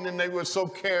loving and they were so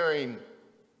caring.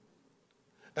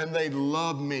 And they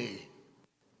loved me.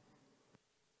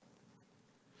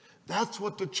 That's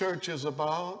what the church is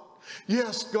about.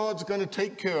 Yes, God's going to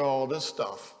take care of all this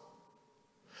stuff.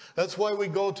 That's why we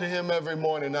go to him every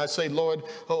morning. I say, Lord,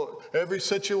 every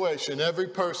situation, every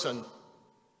person.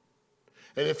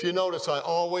 And if you notice, I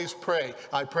always pray.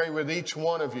 I pray with each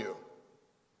one of you.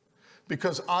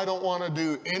 Because I don't want to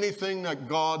do anything that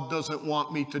God doesn't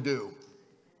want me to do.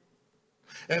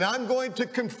 And I'm going to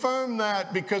confirm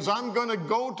that because I'm going to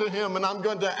go to him and I'm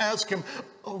going to ask him,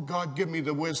 oh God, give me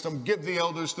the wisdom. Give the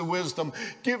elders the wisdom.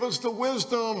 Give us the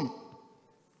wisdom.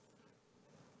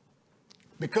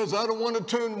 Because I don't want to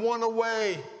turn one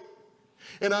away.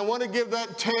 And I want to give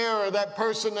that terror, that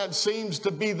person that seems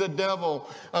to be the devil,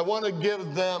 I want to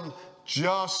give them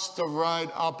just the right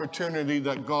opportunity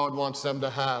that God wants them to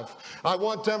have. I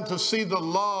want them to see the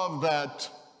love that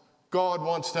God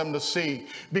wants them to see,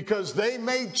 because they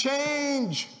may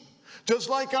change just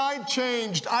like I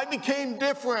changed. I became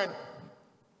different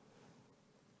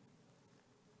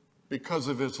because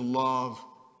of his love.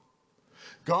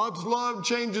 God's love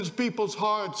changes people's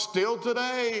hearts still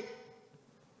today.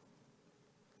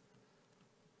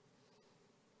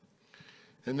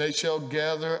 And they shall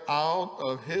gather out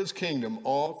of his kingdom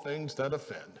all things that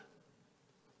offend.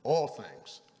 All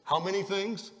things. How many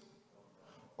things?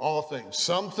 All things.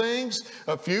 Some things,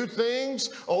 a few things,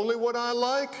 only what I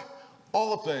like,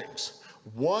 all things.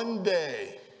 One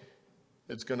day,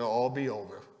 it's going to all be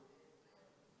over.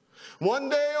 One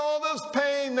day, all this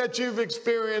pain that you've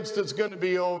experienced is going to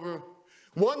be over.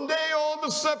 One day, all the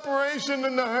separation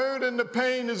and the hurt and the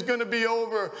pain is going to be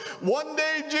over. One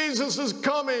day, Jesus is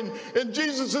coming, and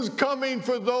Jesus is coming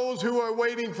for those who are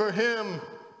waiting for him.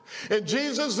 And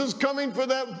Jesus is coming for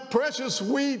that precious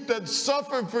wheat that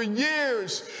suffered for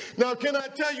years. Now, can I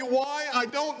tell you why? I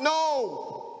don't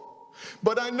know.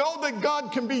 But I know that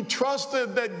God can be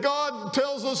trusted, that God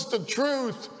tells us the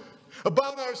truth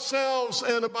about ourselves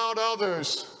and about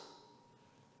others.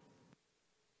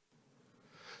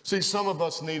 See, some of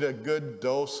us need a good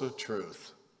dose of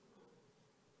truth.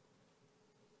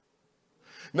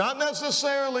 Not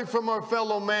necessarily from our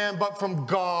fellow man, but from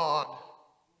God.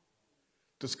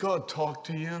 Does God talk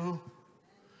to you?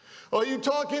 Are you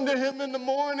talking to him in the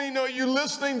morning? Are you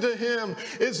listening to him?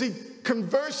 Is he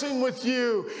conversing with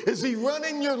you? Is he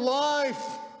running your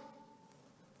life?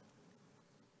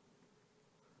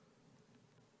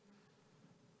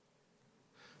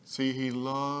 See, he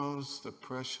loves the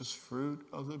precious fruit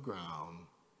of the ground.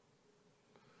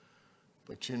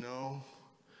 But you know,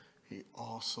 He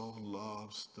also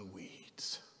loves the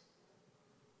weeds.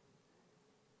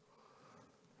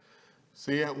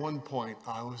 See, at one point,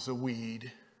 I was a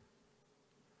weed.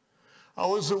 I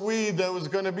was a weed that was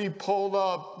going to be pulled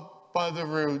up by the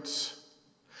roots.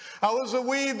 I was a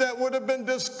weed that would have been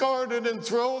discarded and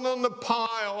thrown on the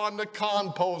pile, on the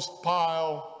compost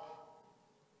pile.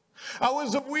 I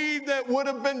was a weed that would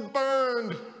have been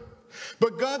burned.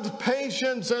 But God's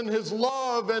patience and his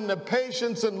love and the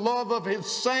patience and love of his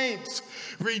saints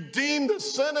redeemed the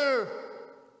sinner.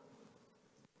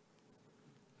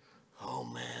 Oh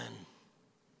man,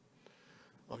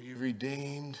 are you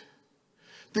redeemed?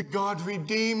 Did God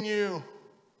redeem you?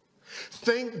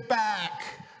 Think back.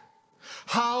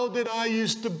 How did I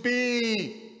used to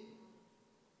be?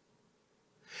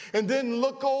 And then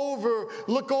look over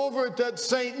at that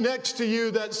saint next to you,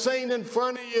 that saint in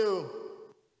front of you.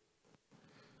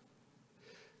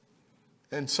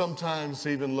 And sometimes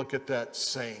even look at that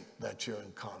saint that you're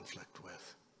in conflict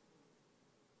with.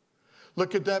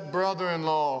 Look at that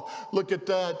brother-in-law. Look at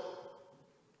that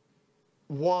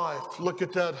wife. Look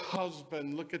at that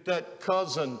husband. Look at that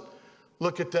cousin.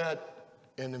 Look at that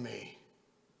enemy.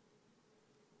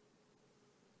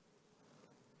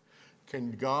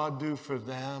 Can God do for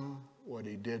them what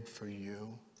he did for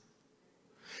you?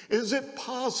 Is it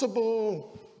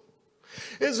possible?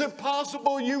 Is it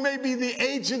possible you may be the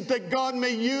agent that God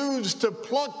may use to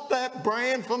pluck that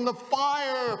brand from the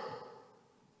fire?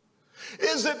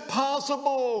 Is it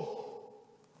possible?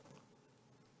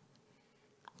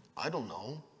 I don't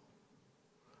know.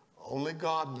 Only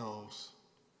God knows.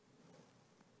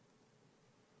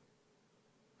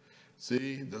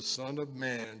 See, the Son of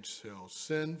Man shall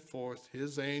send forth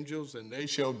his angels, and they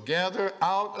shall gather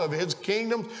out of his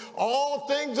kingdom all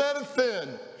things that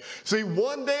offend. See,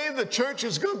 one day the church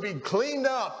is going to be cleaned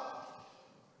up.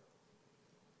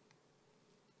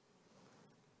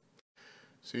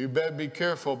 So you better be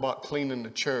careful about cleaning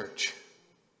the church.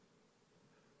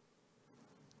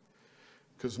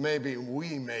 Because maybe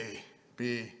we may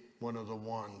be one of the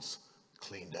ones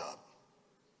cleaned up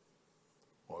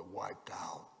or wiped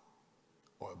out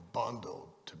or bundled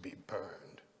to be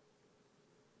burned.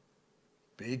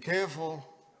 Be careful.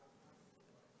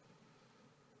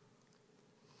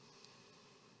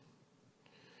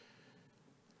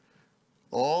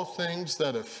 All things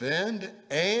that offend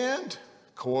and,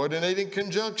 coordinating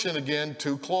conjunction again,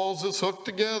 two clauses hooked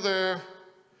together,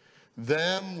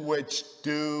 them which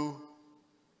do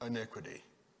iniquity,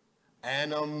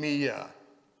 anomia,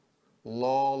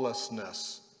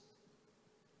 lawlessness.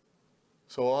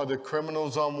 So are the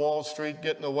criminals on Wall Street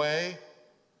getting away?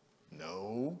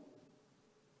 No.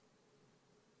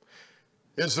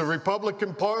 Is the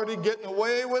Republican Party getting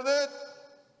away with it?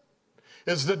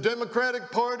 Is the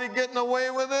Democratic Party getting away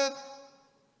with it?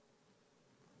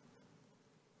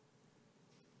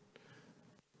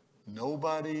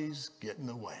 Nobody's getting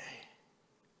away.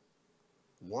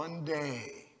 One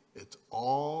day, it's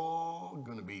all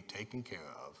going to be taken care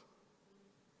of.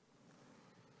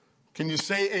 Can you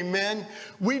say amen?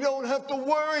 We don't have to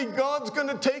worry. God's going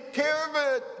to take care of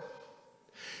it.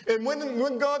 And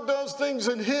when God does things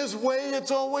in his way,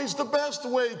 it's always the best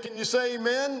way. Can you say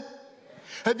amen?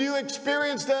 Have you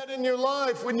experienced that in your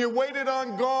life when you waited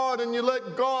on God and you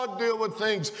let God deal with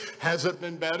things? Has it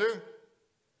been better?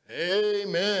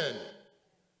 Amen.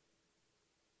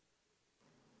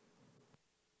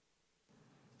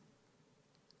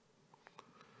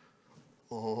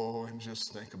 Oh, and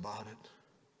just think about it.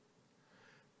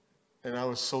 And I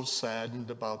was so saddened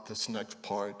about this next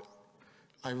part.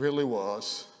 I really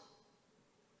was.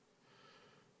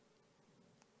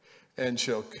 And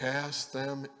shall cast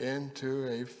them into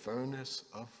a furnace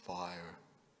of fire.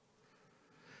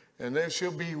 And there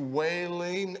shall be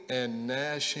wailing and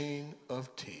gnashing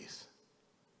of teeth.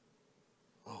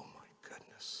 Oh my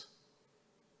goodness.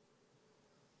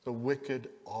 The wicked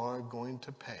are going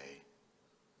to pay.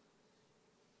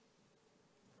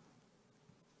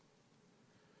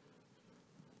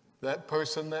 That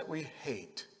person that we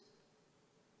hate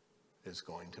is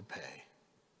going to pay.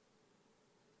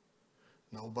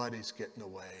 Nobody's getting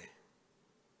away.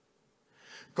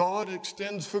 God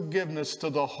extends forgiveness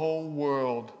to the whole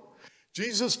world.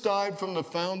 Jesus died from the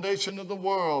foundation of the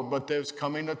world, but there's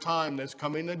coming a time, there's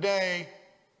coming a day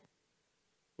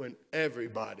when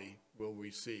everybody will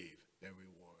receive their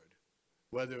reward,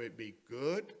 whether it be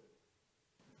good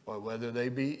or whether they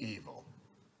be evil.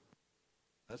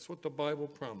 That's what the Bible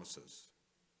promises.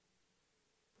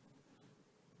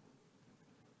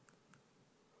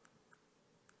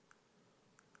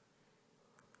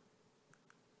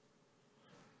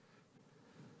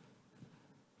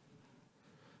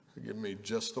 Give me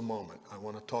just a moment. I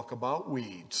want to talk about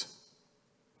weeds.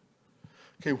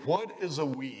 Okay, what is a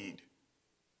weed?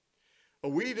 A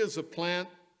weed is a plant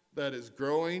that is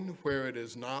growing where it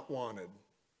is not wanted.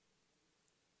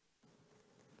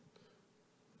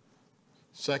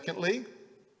 Secondly,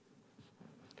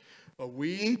 a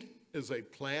weed is a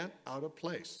plant out of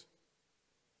place.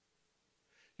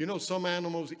 You know, some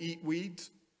animals eat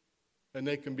weeds and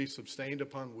they can be sustained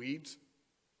upon weeds.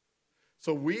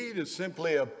 So weed is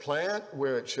simply a plant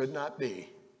where it should not be.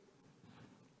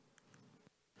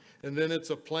 And then it's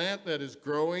a plant that is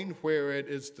growing where it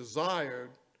is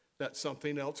desired that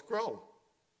something else grow.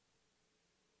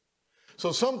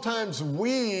 So sometimes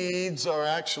weeds are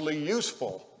actually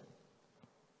useful.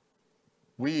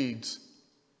 Weeds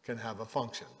can have a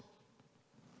function.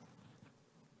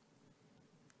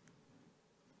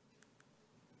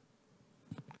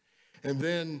 And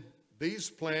then these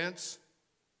plants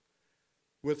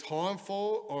with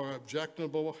harmful or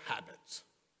objectionable habits.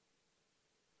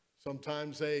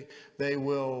 Sometimes they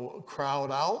will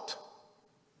crowd out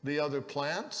the other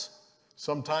plants.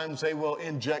 Sometimes they will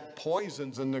inject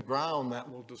poisons in the ground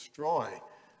that will destroy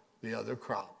the other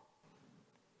crop.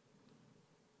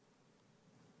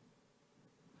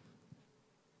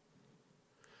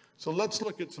 So let's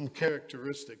look at some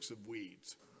characteristics of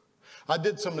weeds. I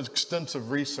did some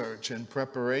extensive research in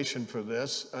preparation for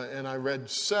this, and I read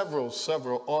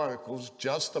several articles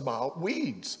just about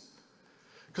weeds.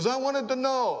 Because I wanted to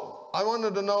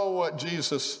know what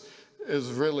Jesus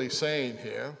is really saying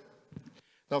here.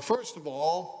 Now, first of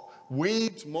all,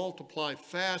 weeds multiply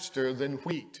faster than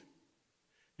wheat,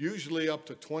 usually up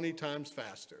to 20 times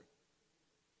faster.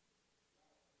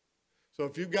 So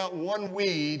if you've got one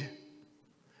weed,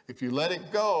 if you let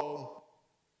it go,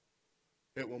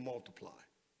 it will multiply.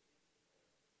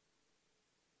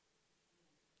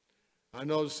 I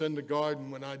noticed in the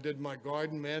garden, when I did my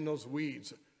garden, man, those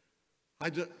weeds.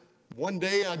 One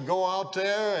day I'd go out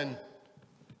there and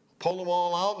pull them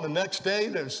all out, and the next day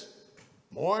there's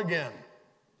more again.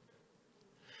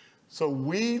 So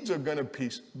weeds are going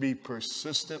to be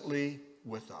persistently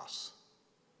with us.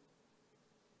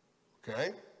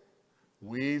 Okay?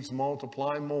 Weeds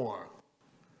multiply more.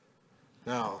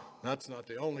 Now, that's not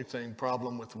the only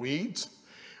problem with weeds.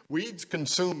 Weeds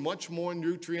consume much more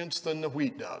nutrients than the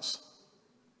wheat does.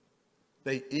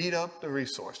 They eat up the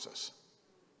resources.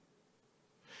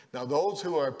 Now, those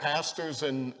who are pastors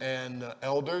and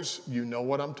elders, you know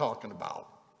what I'm talking about.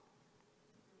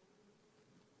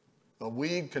 A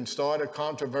weed can start a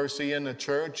controversy in the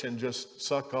church and just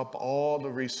suck up all the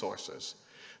resources.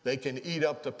 They can eat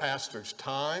up the pastor's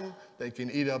time. They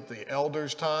can eat up the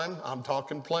elder's time. I'm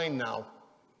talking plain now.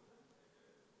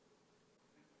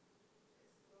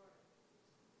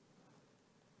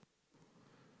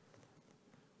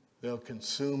 They'll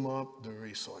consume up the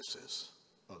resources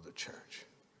of the church.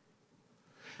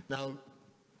 Now,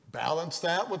 balance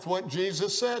that with what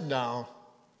Jesus said now.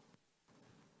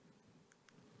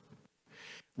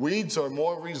 Weeds are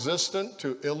more resistant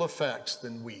to ill effects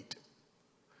than wheat.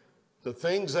 The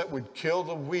things that would kill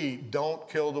the wheat don't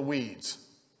kill the weeds.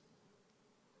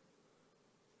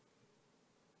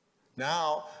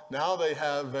 Now they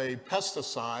have a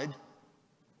pesticide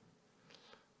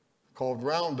called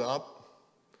Roundup,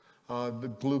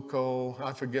 the gluco,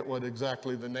 I forget what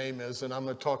exactly the name is, and I'm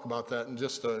going to talk about that in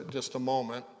just a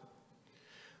moment,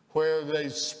 where they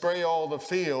spray all the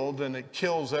field and it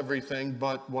kills everything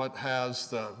but what has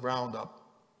the Roundup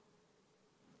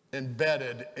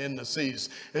embedded in the seeds.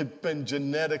 It's been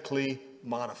genetically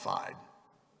modified.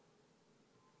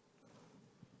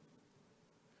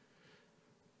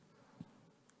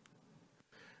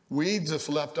 Weeds, if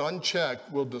left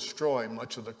unchecked, will destroy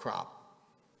much of the crop.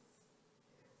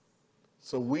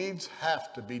 So weeds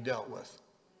have to be dealt with.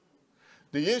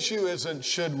 The issue isn't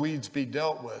should weeds be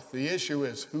dealt with. The issue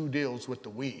is who deals with the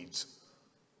weeds.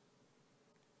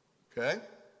 Okay?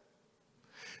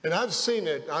 And I've seen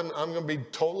it. I'm going to be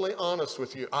totally honest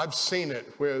with you. I've seen it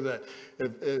where that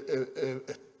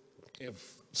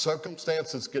if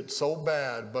circumstances get so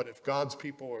bad, but if God's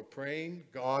people are praying,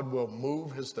 God will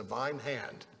move his divine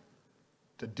hand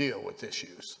to deal with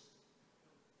issues.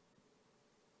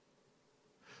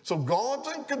 So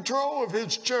God's in control of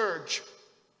his church.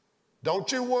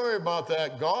 Don't you worry about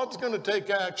that. God's going to take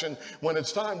action when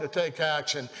it's time to take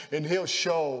action, and he'll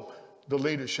show the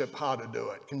leadership how to do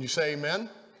it. Can you say amen?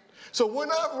 So we're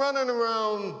not running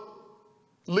around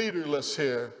leaderless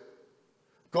here.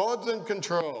 God's in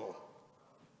control.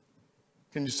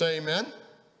 Can you say amen?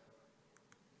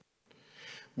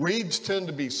 Weeds tend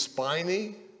to be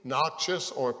spiny,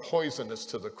 noxious, or poisonous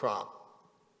to the crop.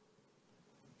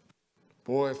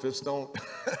 Boy, if this don't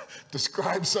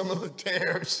describe some of the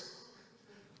tares.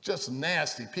 Just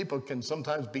nasty. People can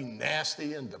sometimes be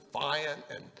nasty and defiant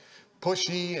and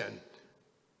pushy and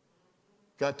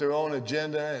got their own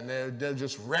agenda, and they'll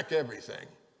just wreck everything.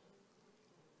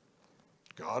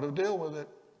 God will deal with it.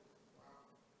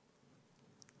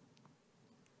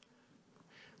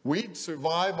 Weeds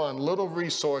survive on little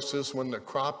resources when the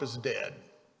crop is dead.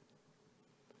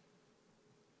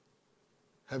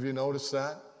 Have you noticed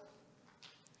that?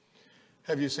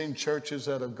 Have you seen churches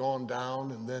that have gone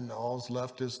down and then all's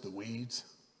left is the weeds?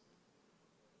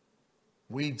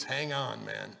 Weeds hang on,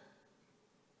 man.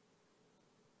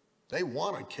 They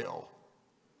want to kill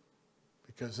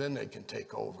because then they can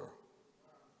take over.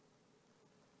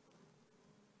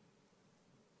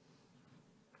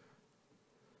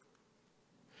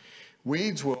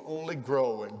 Weeds will only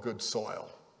grow in good soil.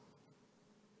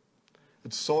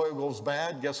 If soil goes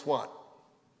bad, guess what?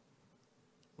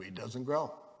 Weed doesn't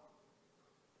grow.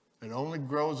 It only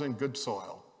grows in good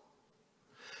soil.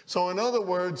 So in other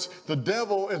words, the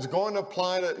devil is going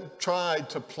to try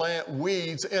to plant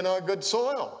weeds in our good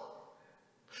soil.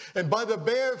 And by the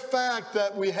bare fact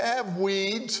that we have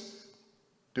weeds,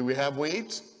 do we have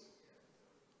weeds?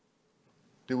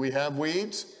 Do we have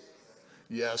weeds?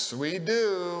 Yes, we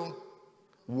do.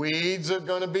 Weeds are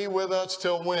going to be with us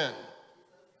till when?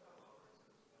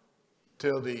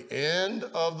 Till the end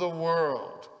of the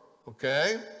world,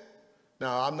 okay?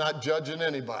 Now, I'm not judging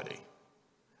anybody.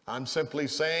 I'm simply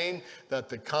saying that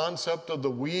the concept of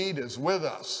the weed is with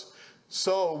us.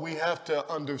 So we have to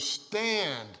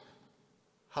understand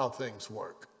how things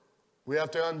work. We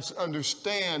have to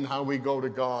understand how we go to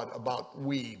God about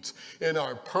weeds in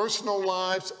our personal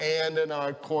lives and in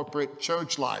our corporate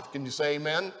church life. Can you say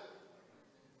amen?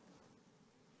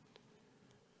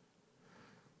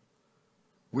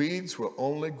 Weeds will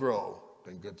only grow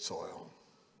in good soil.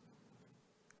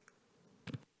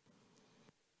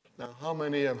 Now, how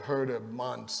many have heard of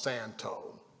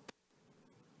Monsanto?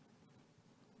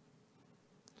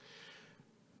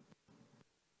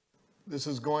 This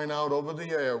is going out over the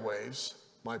airwaves.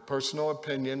 My personal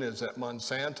opinion is that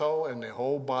Monsanto and the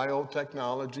whole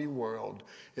biotechnology world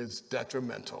is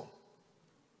detrimental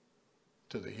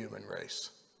to the human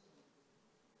race.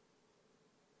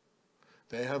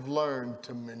 They have learned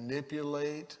to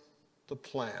manipulate the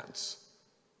plants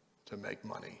to make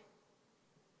money.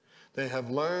 They have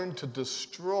learned to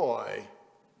destroy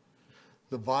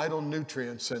the vital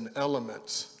nutrients and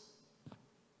elements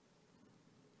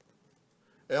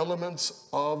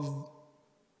of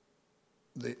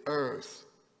the earth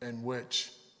in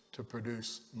which to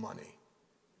produce money.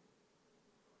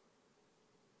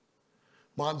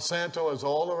 Monsanto is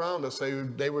all around us.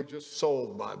 They were just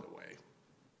sold, by the way.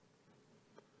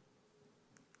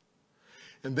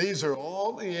 And these are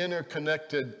all the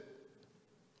interconnected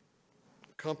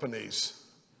companies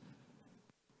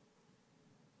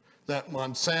that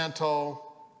Monsanto,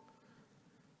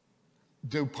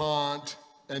 DuPont,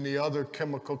 and the other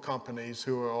chemical companies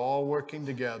who are all working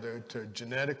together to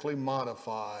genetically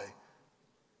modify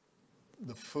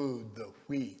the food, the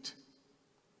wheat,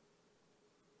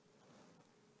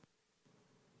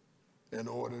 in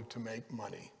order to make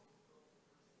money.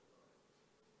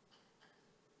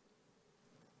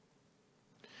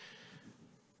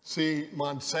 See,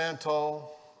 Monsanto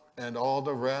and all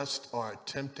the rest are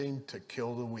attempting to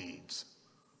kill the weeds.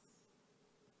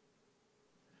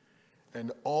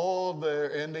 And all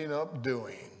they're ending up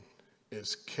doing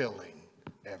is killing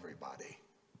everybody.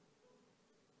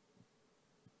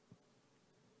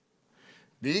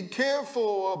 Be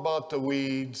careful about the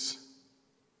weeds.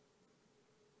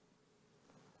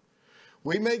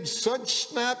 We make such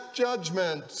snap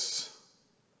judgments.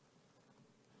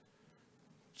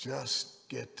 Just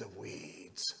get the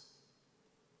weeds.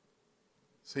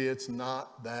 See, it's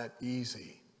not that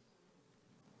easy.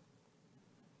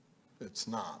 It's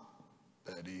not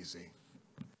that easy.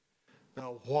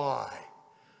 Now, why?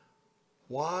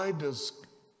 Why does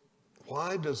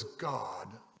God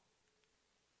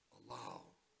allow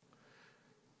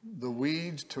the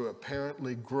weeds to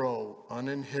apparently grow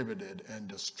uninhibited and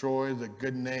destroy the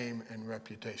good name and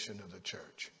reputation of the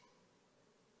church?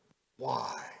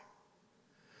 Why?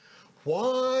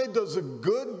 Why does a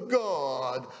good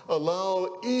God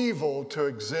allow evil to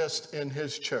exist in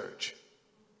his church?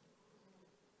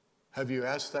 Have you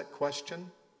asked that question?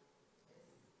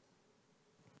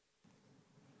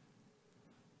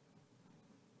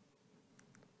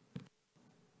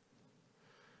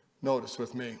 Notice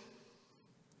with me.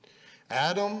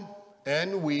 Adam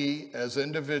and we as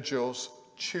individuals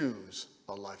choose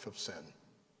a life of sin.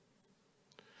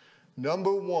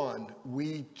 Number one,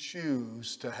 we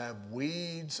choose to have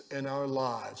weeds in our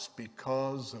lives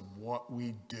because of what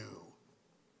we do.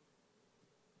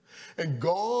 And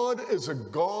God is a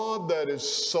God that is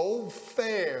so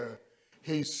fair,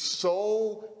 he's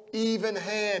so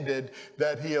even-handed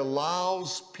that he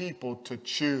allows people to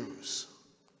choose.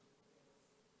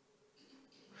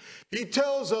 He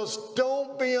tells us,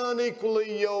 don't be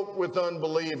unequally yoked with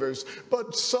unbelievers,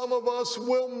 but some of us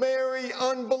will marry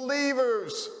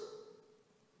unbelievers,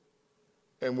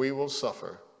 and we will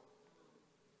suffer.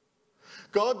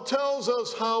 God tells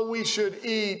us how we should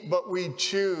eat, but we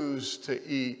choose to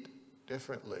eat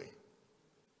differently.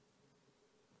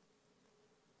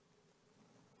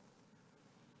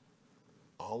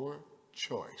 Our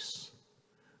choice.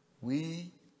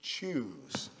 We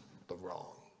choose the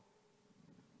wrong.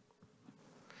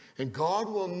 And God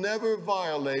will never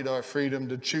violate our freedom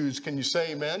to choose. Can you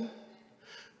say amen?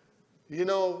 You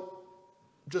know,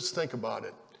 just think about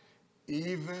it.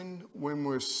 Even when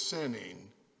we're sinning,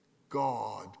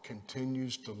 God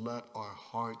continues to let our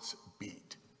hearts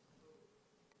beat.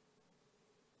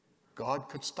 God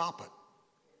could stop it.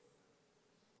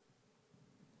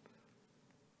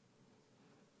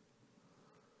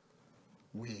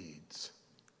 Weeds.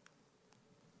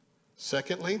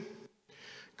 Secondly,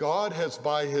 God has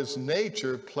by his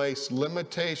nature placed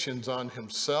limitations on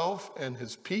himself and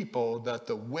his people that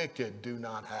the wicked do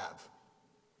not have.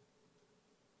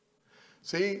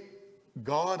 See,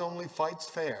 God only fights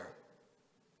fair.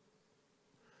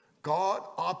 God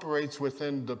operates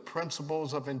within the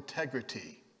principles of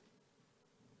integrity.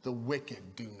 The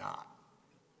wicked do not.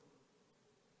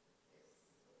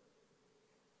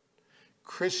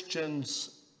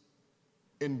 Christians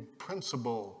in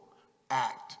principle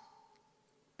act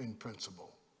in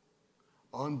principle.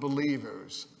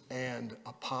 Unbelievers and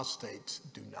apostates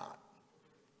do not.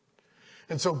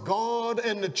 And so God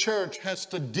and the church has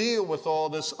to deal with all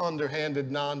this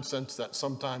underhanded nonsense that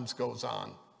sometimes goes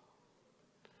on.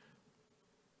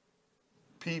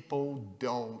 People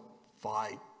don't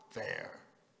fight fair.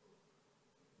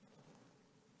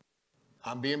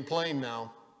 I'm being plain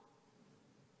now.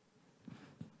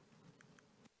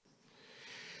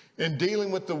 In dealing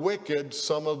with the wicked,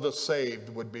 some of the saved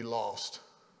would be lost.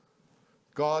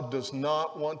 God does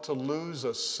not want to lose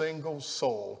a single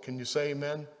soul. Can you say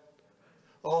amen?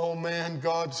 Oh man,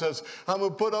 God says, I'm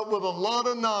going to put up with a lot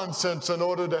of nonsense in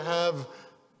order to have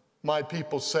my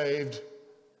people saved.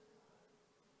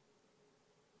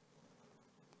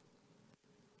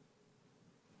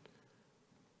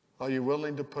 Are you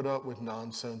willing to put up with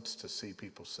nonsense to see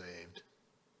people saved?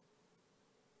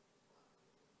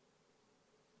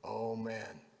 Oh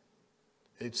man,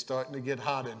 it's starting to get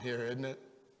hot in here, isn't it?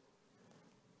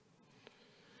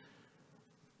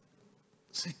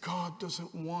 See, God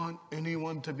doesn't want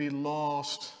anyone to be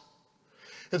lost.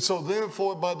 And so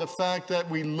therefore, by the fact that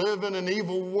we live in an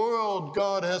evil world,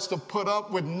 God has to put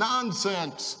up with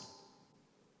nonsense.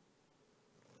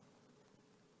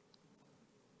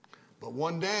 But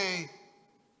one day,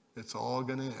 it's all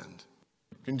going to end.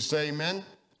 Can you say amen?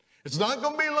 It's not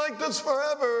going to be like this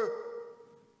forever.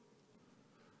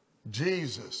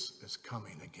 Jesus is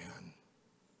coming again.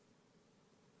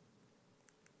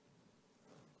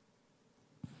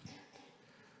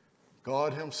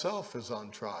 God himself is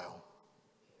on trial.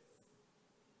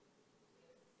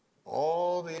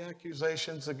 All the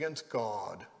accusations against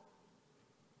God.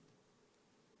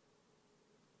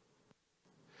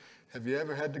 Have you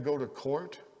ever had to go to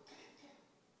court?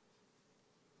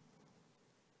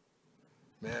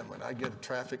 Man, when I get a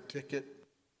traffic ticket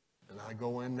and I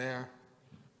go in there,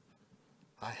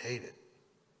 I hate it.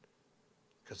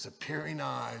 Because the peering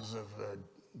eyes of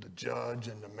the judge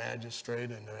and the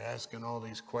magistrate, and they're asking all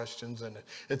these questions, and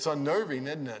it's unnerving,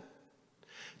 isn't it?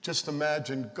 Just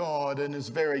imagine God and his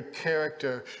very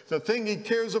character. The thing he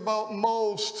cares about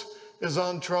most is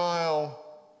on trial.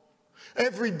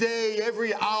 Every day,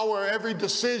 every hour, every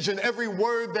decision, every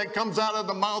word that comes out of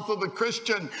the mouth of the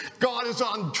Christian, God is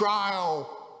on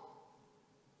trial.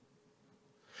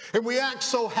 And we act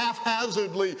so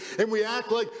haphazardly, and we act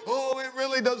like, oh, it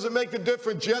really doesn't make a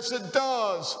difference. Yes, it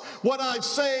does. What I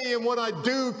say and what I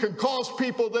do can cost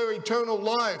people their eternal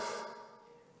life.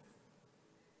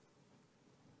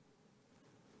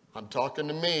 I'm talking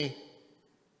to me.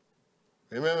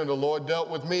 Remember, the Lord dealt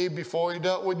with me before he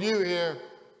dealt with you here.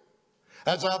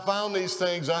 As I found these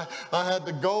things, I had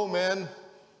to go, man.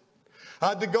 I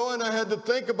had to go and I had to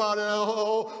think about it.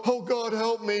 Oh God,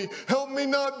 help me. Help me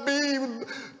not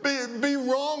be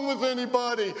wrong with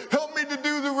anybody. Help me to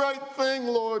do the right thing,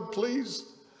 Lord. Please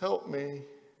help me.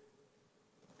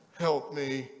 Help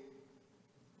me.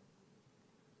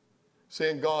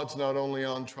 Saying God's not only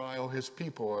on trial, his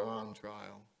people are on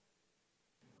trial.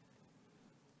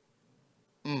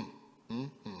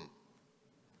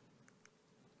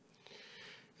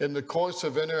 In the course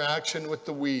of interaction with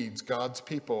the weeds, God's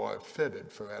people are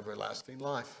fitted for everlasting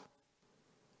life.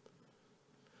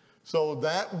 So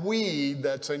that weed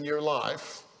that's in your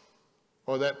life,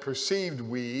 or that perceived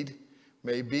weed,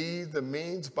 may be the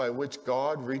means by which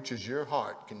God reaches your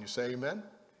heart. Can you say amen?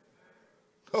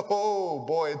 Oh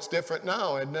boy, it's different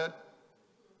now, isn't it?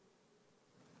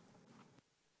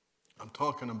 I'm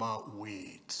talking about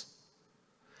weeds.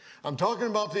 I'm talking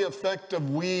about the effect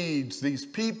of weeds, these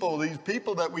people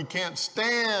that we can't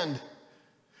stand,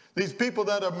 these people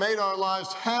that have made our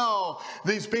lives hell,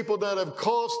 these people that have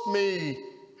cost me,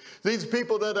 these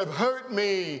people that have hurt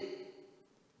me.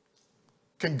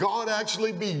 Can God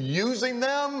actually be using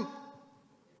them?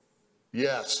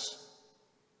 Yes.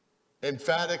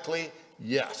 Emphatically,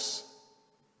 yes.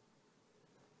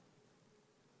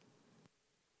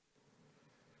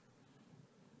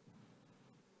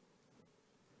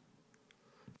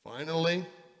 Finally,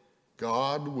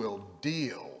 God will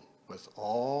deal with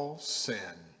all sin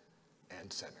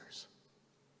and sinners.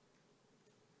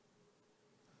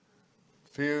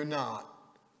 Fear not,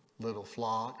 little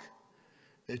flock.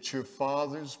 It's your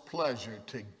Father's pleasure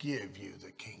to give you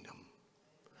the kingdom.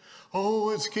 Oh,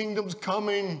 his kingdom's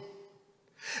coming.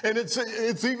 And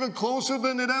it's even closer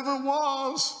than it ever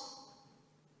was.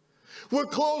 We're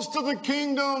close to the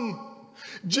kingdom.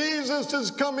 Jesus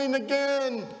is coming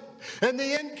again. And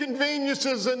the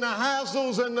inconveniences and the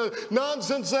hassles and the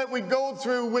nonsense that we go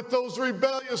through with those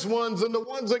rebellious ones and the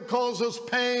ones that cause us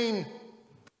pain,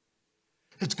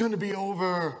 it's going to be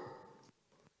over.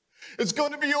 It's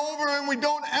going to be over, and we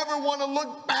don't ever want to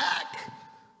look back.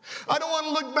 I don't want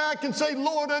to look back and say,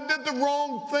 Lord, I did the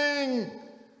wrong thing.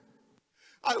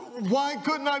 Why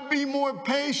couldn't I be more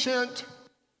patient?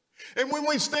 And when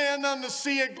we stand on the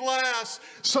sea of glass,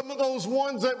 some of those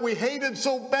ones that we hated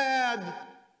so bad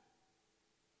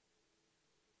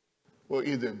will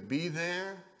either be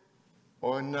there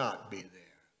or not be there.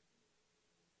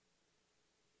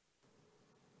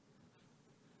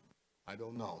 I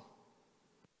don't know.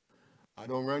 I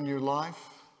don't run your life.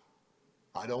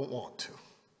 I don't want to.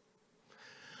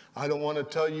 I don't want to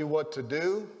tell you what to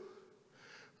do,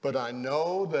 but I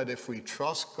know that if we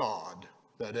trust God,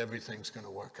 that everything's going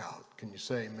to work out. Can you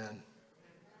say amen?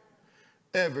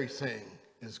 Everything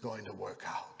is going to work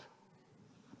out.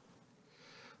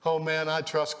 Oh man, I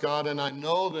trust God, and I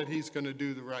know that he's going to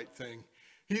do the right thing.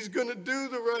 He's going to do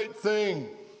the right thing.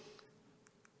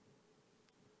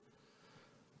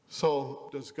 So,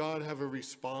 does God have a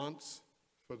response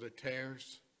for the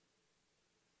tares?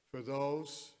 For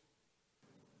those?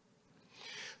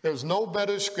 There's no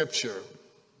better scripture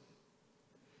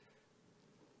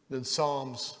than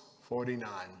Psalms 49.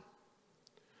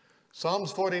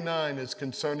 Psalms 49 is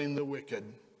concerning the wicked.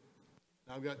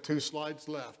 I've got 2 slides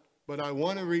left, but I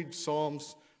want to read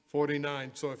Psalms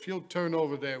 49. So if you'll turn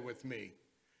over there with me.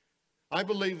 I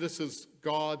believe this is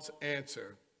God's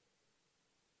answer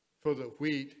for the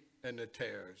wheat and the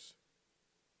tares.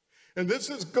 And this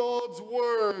is God's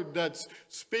word that's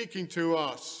speaking to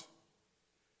us.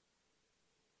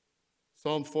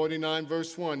 Psalm 49,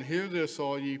 verse 1, hear this,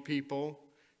 all ye people.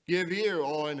 Give ear,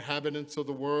 all inhabitants of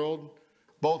the world,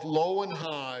 both low and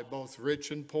high, both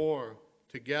rich and poor,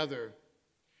 together.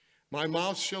 My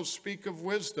mouth shall speak of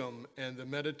wisdom, and the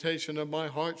meditation of my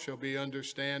heart shall be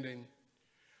understanding.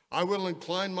 I will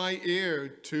incline my ear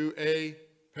to a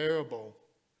parable.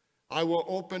 I will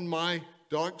open my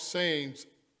dark sayings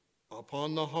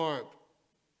upon the harp.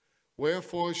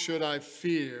 Wherefore should I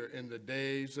fear in the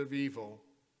days of evil,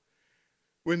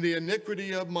 when the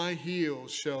iniquity of my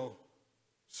heels shall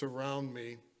surround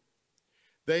me?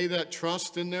 They that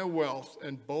trust in their wealth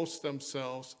and boast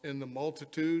themselves in the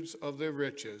multitudes of their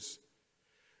riches,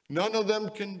 none of them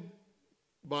can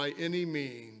by any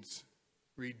means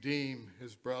redeem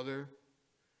his brother,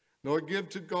 nor give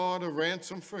to God a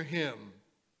ransom for him.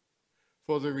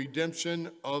 For the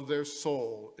redemption of their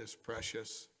soul is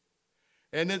precious,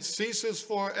 and it ceases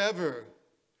forever,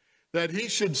 that he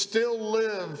should still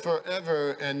live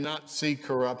forever and not see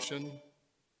corruption.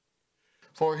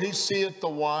 For he seeth the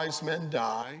wise men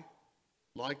die,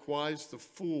 likewise the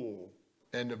fool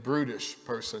and the brutish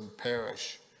person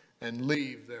perish, and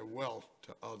leave their wealth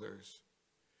to others.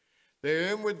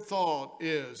 Their inward thought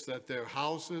is that their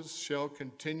houses shall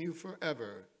continue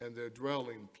forever, and their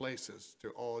dwelling places to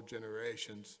all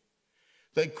generations.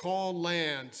 They call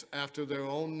lands after their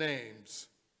own names.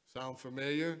 Sound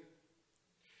familiar?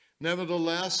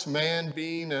 Nevertheless, man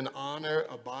being in honor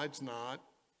abides not.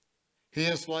 He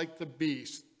is like the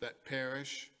beasts that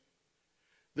perish.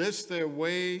 This their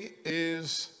way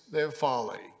is their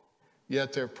folly,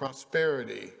 yet their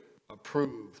prosperity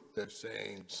approve their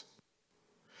sayings.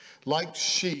 Like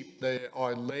sheep they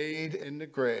are laid in the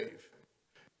grave.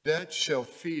 Death shall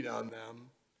feed on them,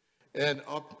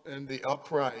 and the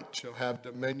upright shall have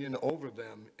dominion over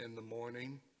them in the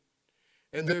morning.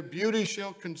 And their beauty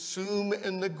shall consume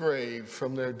in the grave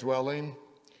from their dwelling.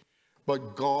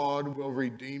 But God will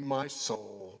redeem my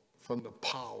soul from the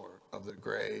power of the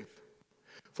grave.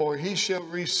 For he shall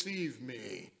receive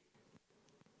me.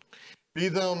 Be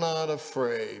thou not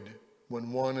afraid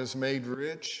when one is made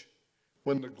rich,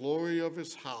 when the glory of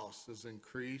his house is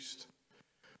increased.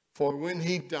 For when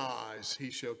he dies,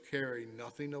 he shall carry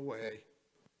nothing away.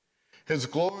 His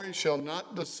glory shall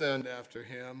not descend after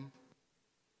him.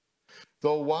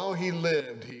 Though while he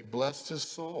lived, he blessed his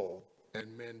soul,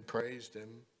 and men praised him.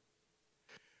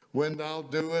 When thou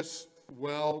doest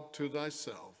well to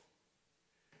thyself,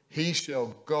 he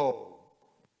shall go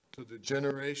to the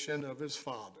generation of his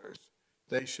fathers.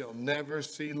 They shall never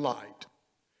see light.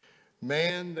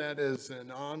 Man that is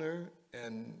in honor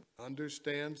and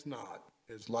understands not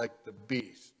is like the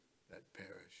beasts that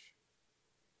perish.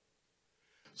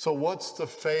 So what's the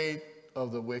fate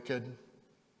of the wicked?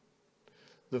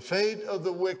 The fate of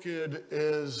the wicked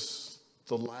is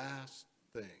the last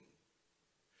thing.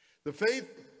 The fate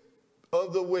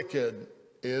of the wicked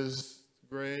is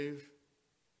grave.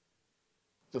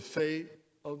 The fate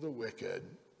of the wicked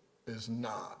is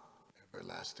not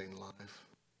everlasting life.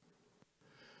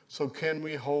 So can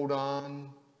we hold on?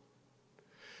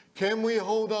 Can we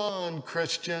hold on,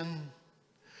 Christian?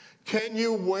 Can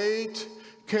you wait?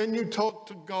 Can you talk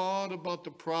to God about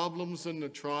the problems and the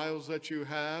trials that you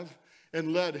have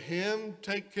and let him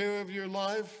take care of your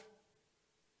life?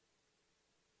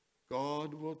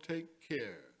 God will take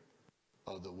care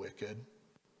of the wicked,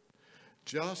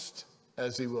 just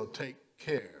as he will take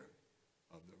care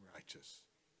of the righteous.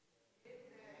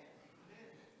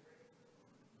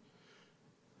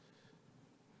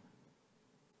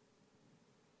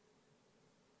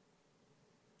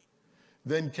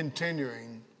 Then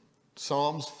continuing,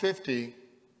 Psalms 50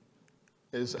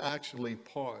 is actually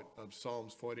part of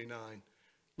Psalms 49.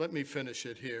 Let me finish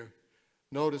it here.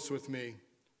 Notice with me,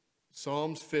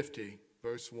 Psalms 50,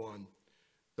 verse 1.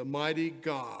 The mighty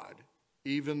God,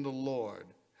 even the Lord,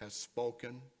 has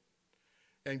spoken,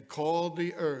 and called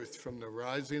the earth from the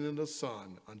rising of the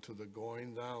sun unto the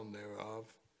going down thereof.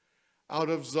 Out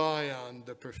of Zion,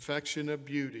 the perfection of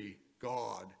beauty,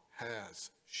 God has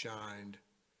shined.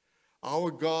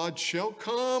 Our God shall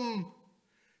come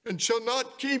and shall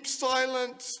not keep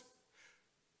silence.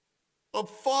 A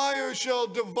fire shall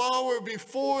devour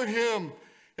before him,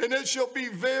 and it shall be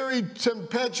very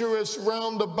tempestuous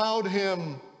round about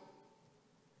him.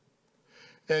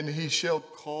 And he shall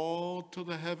call to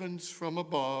the heavens from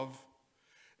above,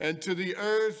 and to the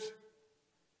earth,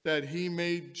 that he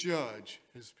may judge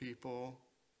his people.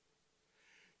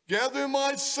 Gather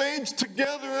my saints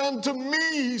together unto me,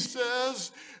 he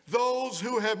says, those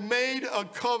who have made a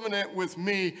covenant with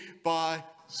me by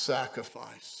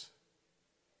sacrifice.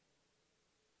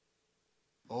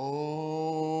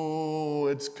 Oh,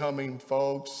 it's coming,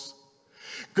 folks.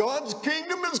 God's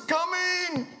kingdom is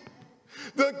coming.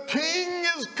 The King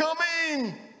is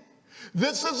coming.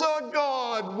 This is our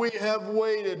God. We have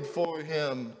waited for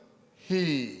him.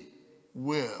 He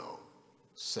will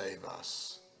save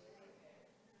us.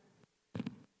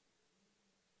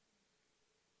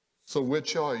 So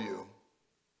which are you?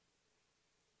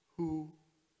 Who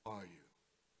are you?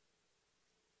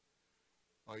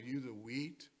 Are you the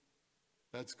wheat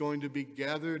that's going to be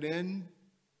gathered in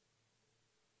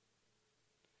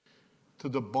to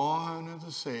the barn of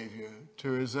the Savior,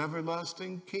 to his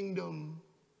everlasting kingdom,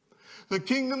 the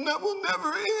kingdom that will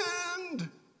never end?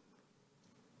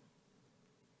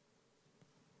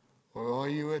 Or are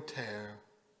you a tare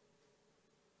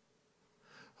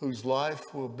whose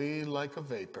life will be like a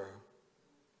vapor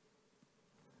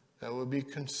that will be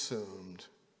consumed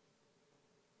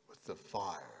with the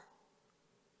fire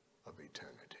of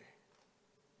eternity?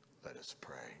 Let us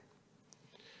pray.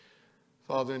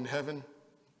 Father in heaven,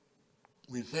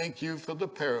 we thank you for the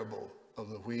parable of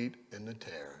the wheat and the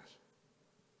tares.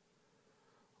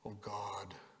 Oh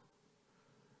God,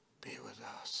 be with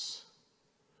us.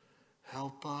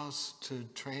 Help us to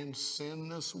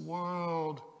transcend this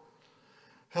world.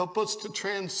 Help us to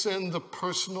transcend the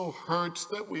personal hurts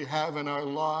that we have in our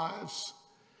lives.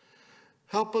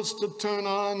 Help us to turn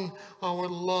on our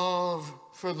love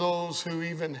for those who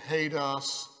even hate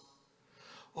us.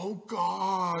 Oh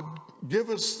God, give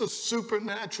us the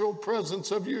supernatural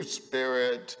presence of your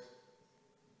Spirit.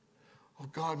 Oh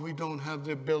God, we don't have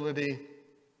the ability.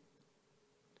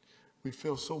 We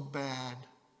feel so bad.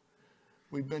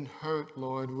 We've been hurt,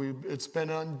 Lord. It's been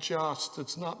unjust.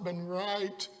 It's not been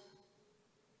right.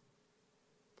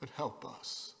 But help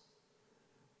us.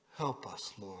 Help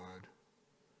us, Lord.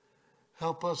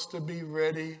 Help us to be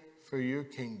ready for your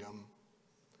kingdom.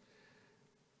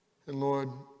 And Lord,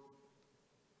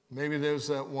 maybe there's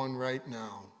that one right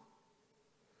now.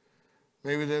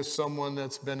 Maybe there's someone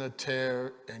that's been a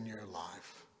tear in your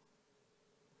life.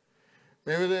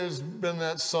 Maybe there's been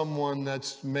that someone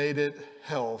that's made it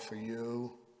hell for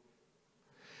you.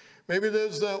 Maybe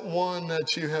there's that one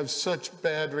that you have such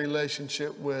bad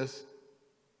relationship with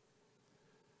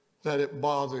that it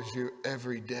bothers you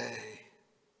every day.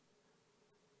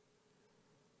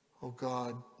 Oh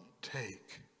God,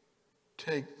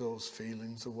 take those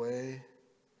feelings away.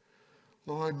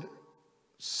 Lord,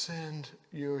 send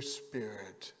your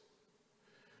Spirit.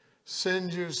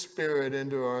 Send your Spirit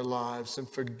into our lives and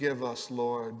forgive us,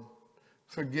 Lord.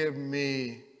 Forgive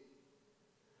me.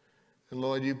 And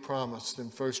Lord, you promised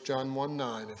in 1 John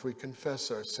 1:9, if we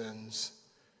confess our sins,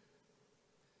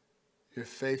 you're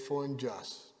faithful and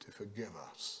just to forgive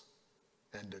us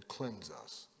and to cleanse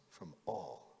us from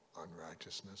all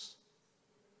unrighteousness.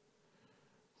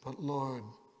 But Lord,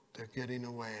 they're getting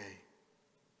away.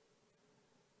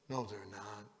 No, they're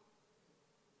not.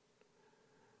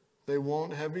 They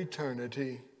won't have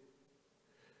eternity.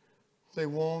 They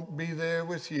won't be there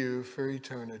with you for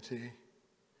eternity.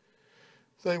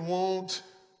 They won't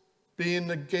be in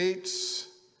the gates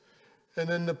and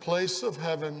in the place of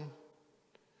heaven.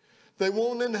 They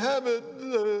won't inhabit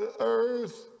the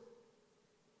earth.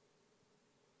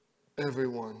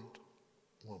 Everyone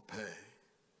will pay.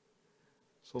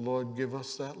 So Lord, give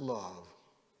us that love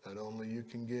that only you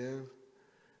can give.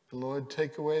 And Lord,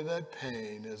 take away that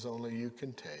pain as only you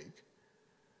can take.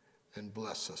 And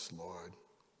bless us, Lord.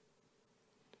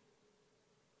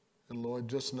 And Lord,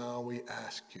 just now we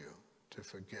ask you to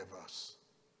forgive us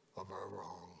of our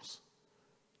wrongs.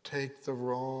 Take the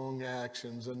wrong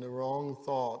actions and the wrong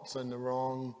thoughts and the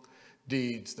wrong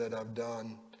deeds that I've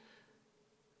done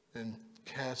and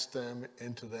cast them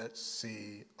into that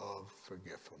sea of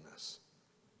forgetfulness.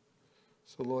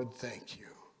 So Lord, thank you.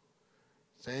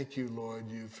 Thank you, Lord,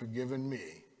 you've forgiven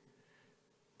me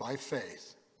by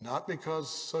faith, not because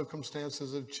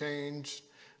circumstances have changed,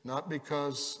 not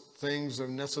because things are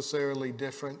necessarily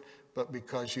different, but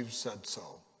because you've said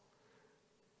so.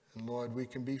 And Lord, we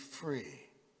can be free.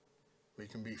 We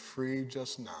can be free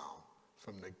just now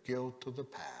from the guilt of the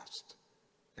past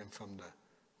and from the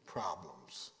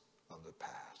problems of the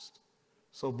past.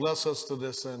 So bless us to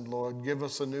this end, Lord. Give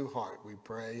us a new heart, we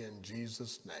pray in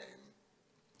Jesus' name.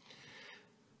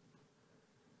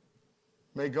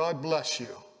 May God bless you,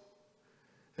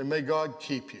 and may God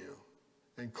keep you,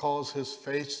 and cause his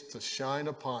face to shine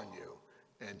upon you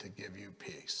and to give you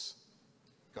peace.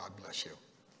 God bless you.